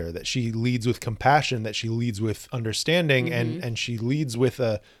surprising leader, that she leads with compassion, that she leads with understanding, and she leads with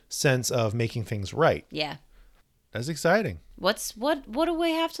a sense of making things right. Yeah. That's exciting. What do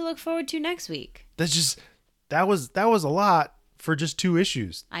we have to look forward to next week? That was a lot for just 2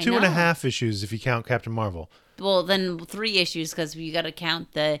 issues. I 2.5 issues if you count Captain Marvel. Well, then 3 issues because you got to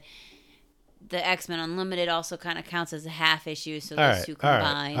count the X-Men Unlimited also kind of counts as a half issue, so those two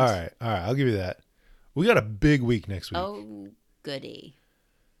combined. All right. I'll give you that. We got a big week next week. Oh, goody.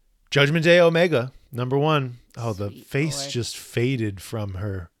 Judgment Day Omega, number 1. Oh, the Sweet face Lord. just faded from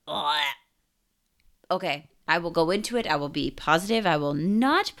her. Okay, I will go into it. I will be positive. I will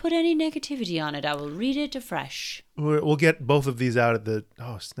not put any negativity on it. I will read it afresh. We'll get both of these out at the...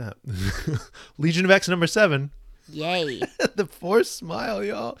 Oh, snap. Legion of X, number 7. Yay. The Force Smile,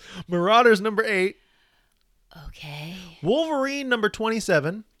 y'all. Marauders, number 8. Okay. Wolverine, number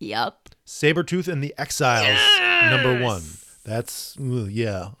 27. Yup. Sabretooth and the Exiles, number 1. That's,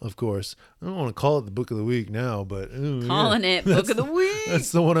 yeah, of course. I don't want to call it the book of the week now, but... Calling it book of the week.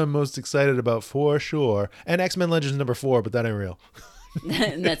 That's the one I'm most excited about for sure. And X-Men Legends number 4, but that ain't real.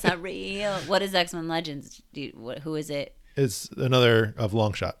 That's not real. What is X-Men Legends? Who is it? It's another of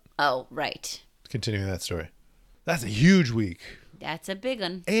Longshot. Oh, right. Continuing that story. That's a huge week. That's a big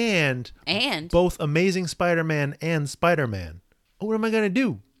one. And And both Amazing Spider-Man and Spider-Man. What am I going to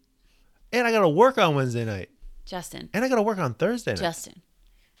do? And I got to work on Wednesday night. Justin. And I got to work on Thursday night. Justin,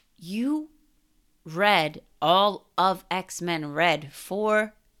 you read all of X-Men Red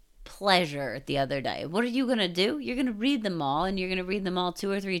for pleasure the other day. What are you going to do? You're going to read them all, and you're going to read them all 2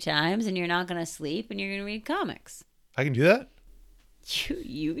 or 3 times, and you're not going to sleep, and you're going to read comics. I can do that?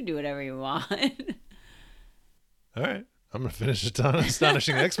 You can do whatever you want. All right. I'm going to finish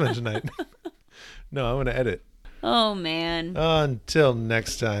Astonishing X-Men tonight. No, I'm going to edit. Oh, man. Until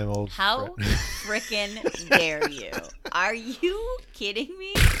next time, old How friend. frickin' dare you? Are you kidding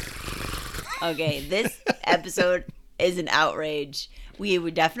me? Okay, this episode is an outrage. We were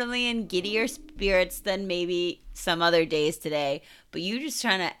definitely in giddier spirits than maybe some other days today, but you just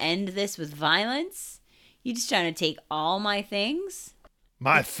trying to end this with violence? You just trying to take all my things?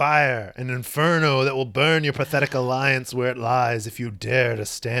 My fire, an inferno that will burn your pathetic alliance where it lies if you dare to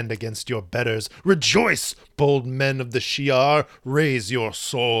stand against your betters. Rejoice, bold men of the Shi'ar, raise your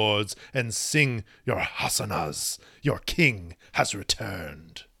swords and sing your hosannas. Your king has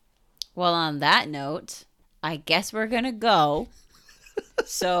returned. Well, on that note, I guess we're gonna go.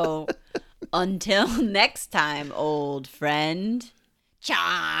 So, until next time, old friend,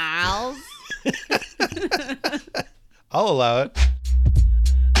 Charles. I'll allow it.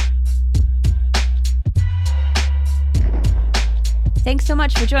 Thanks so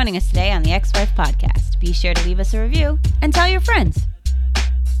much for joining us today on the Ex-Wife Podcast. Be sure to leave us a review and tell your friends.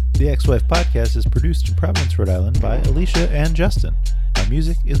 The Ex-Wife Podcast is produced in Providence, Rhode Island by Alicia and Justin. Our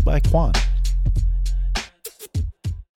music is by Quan.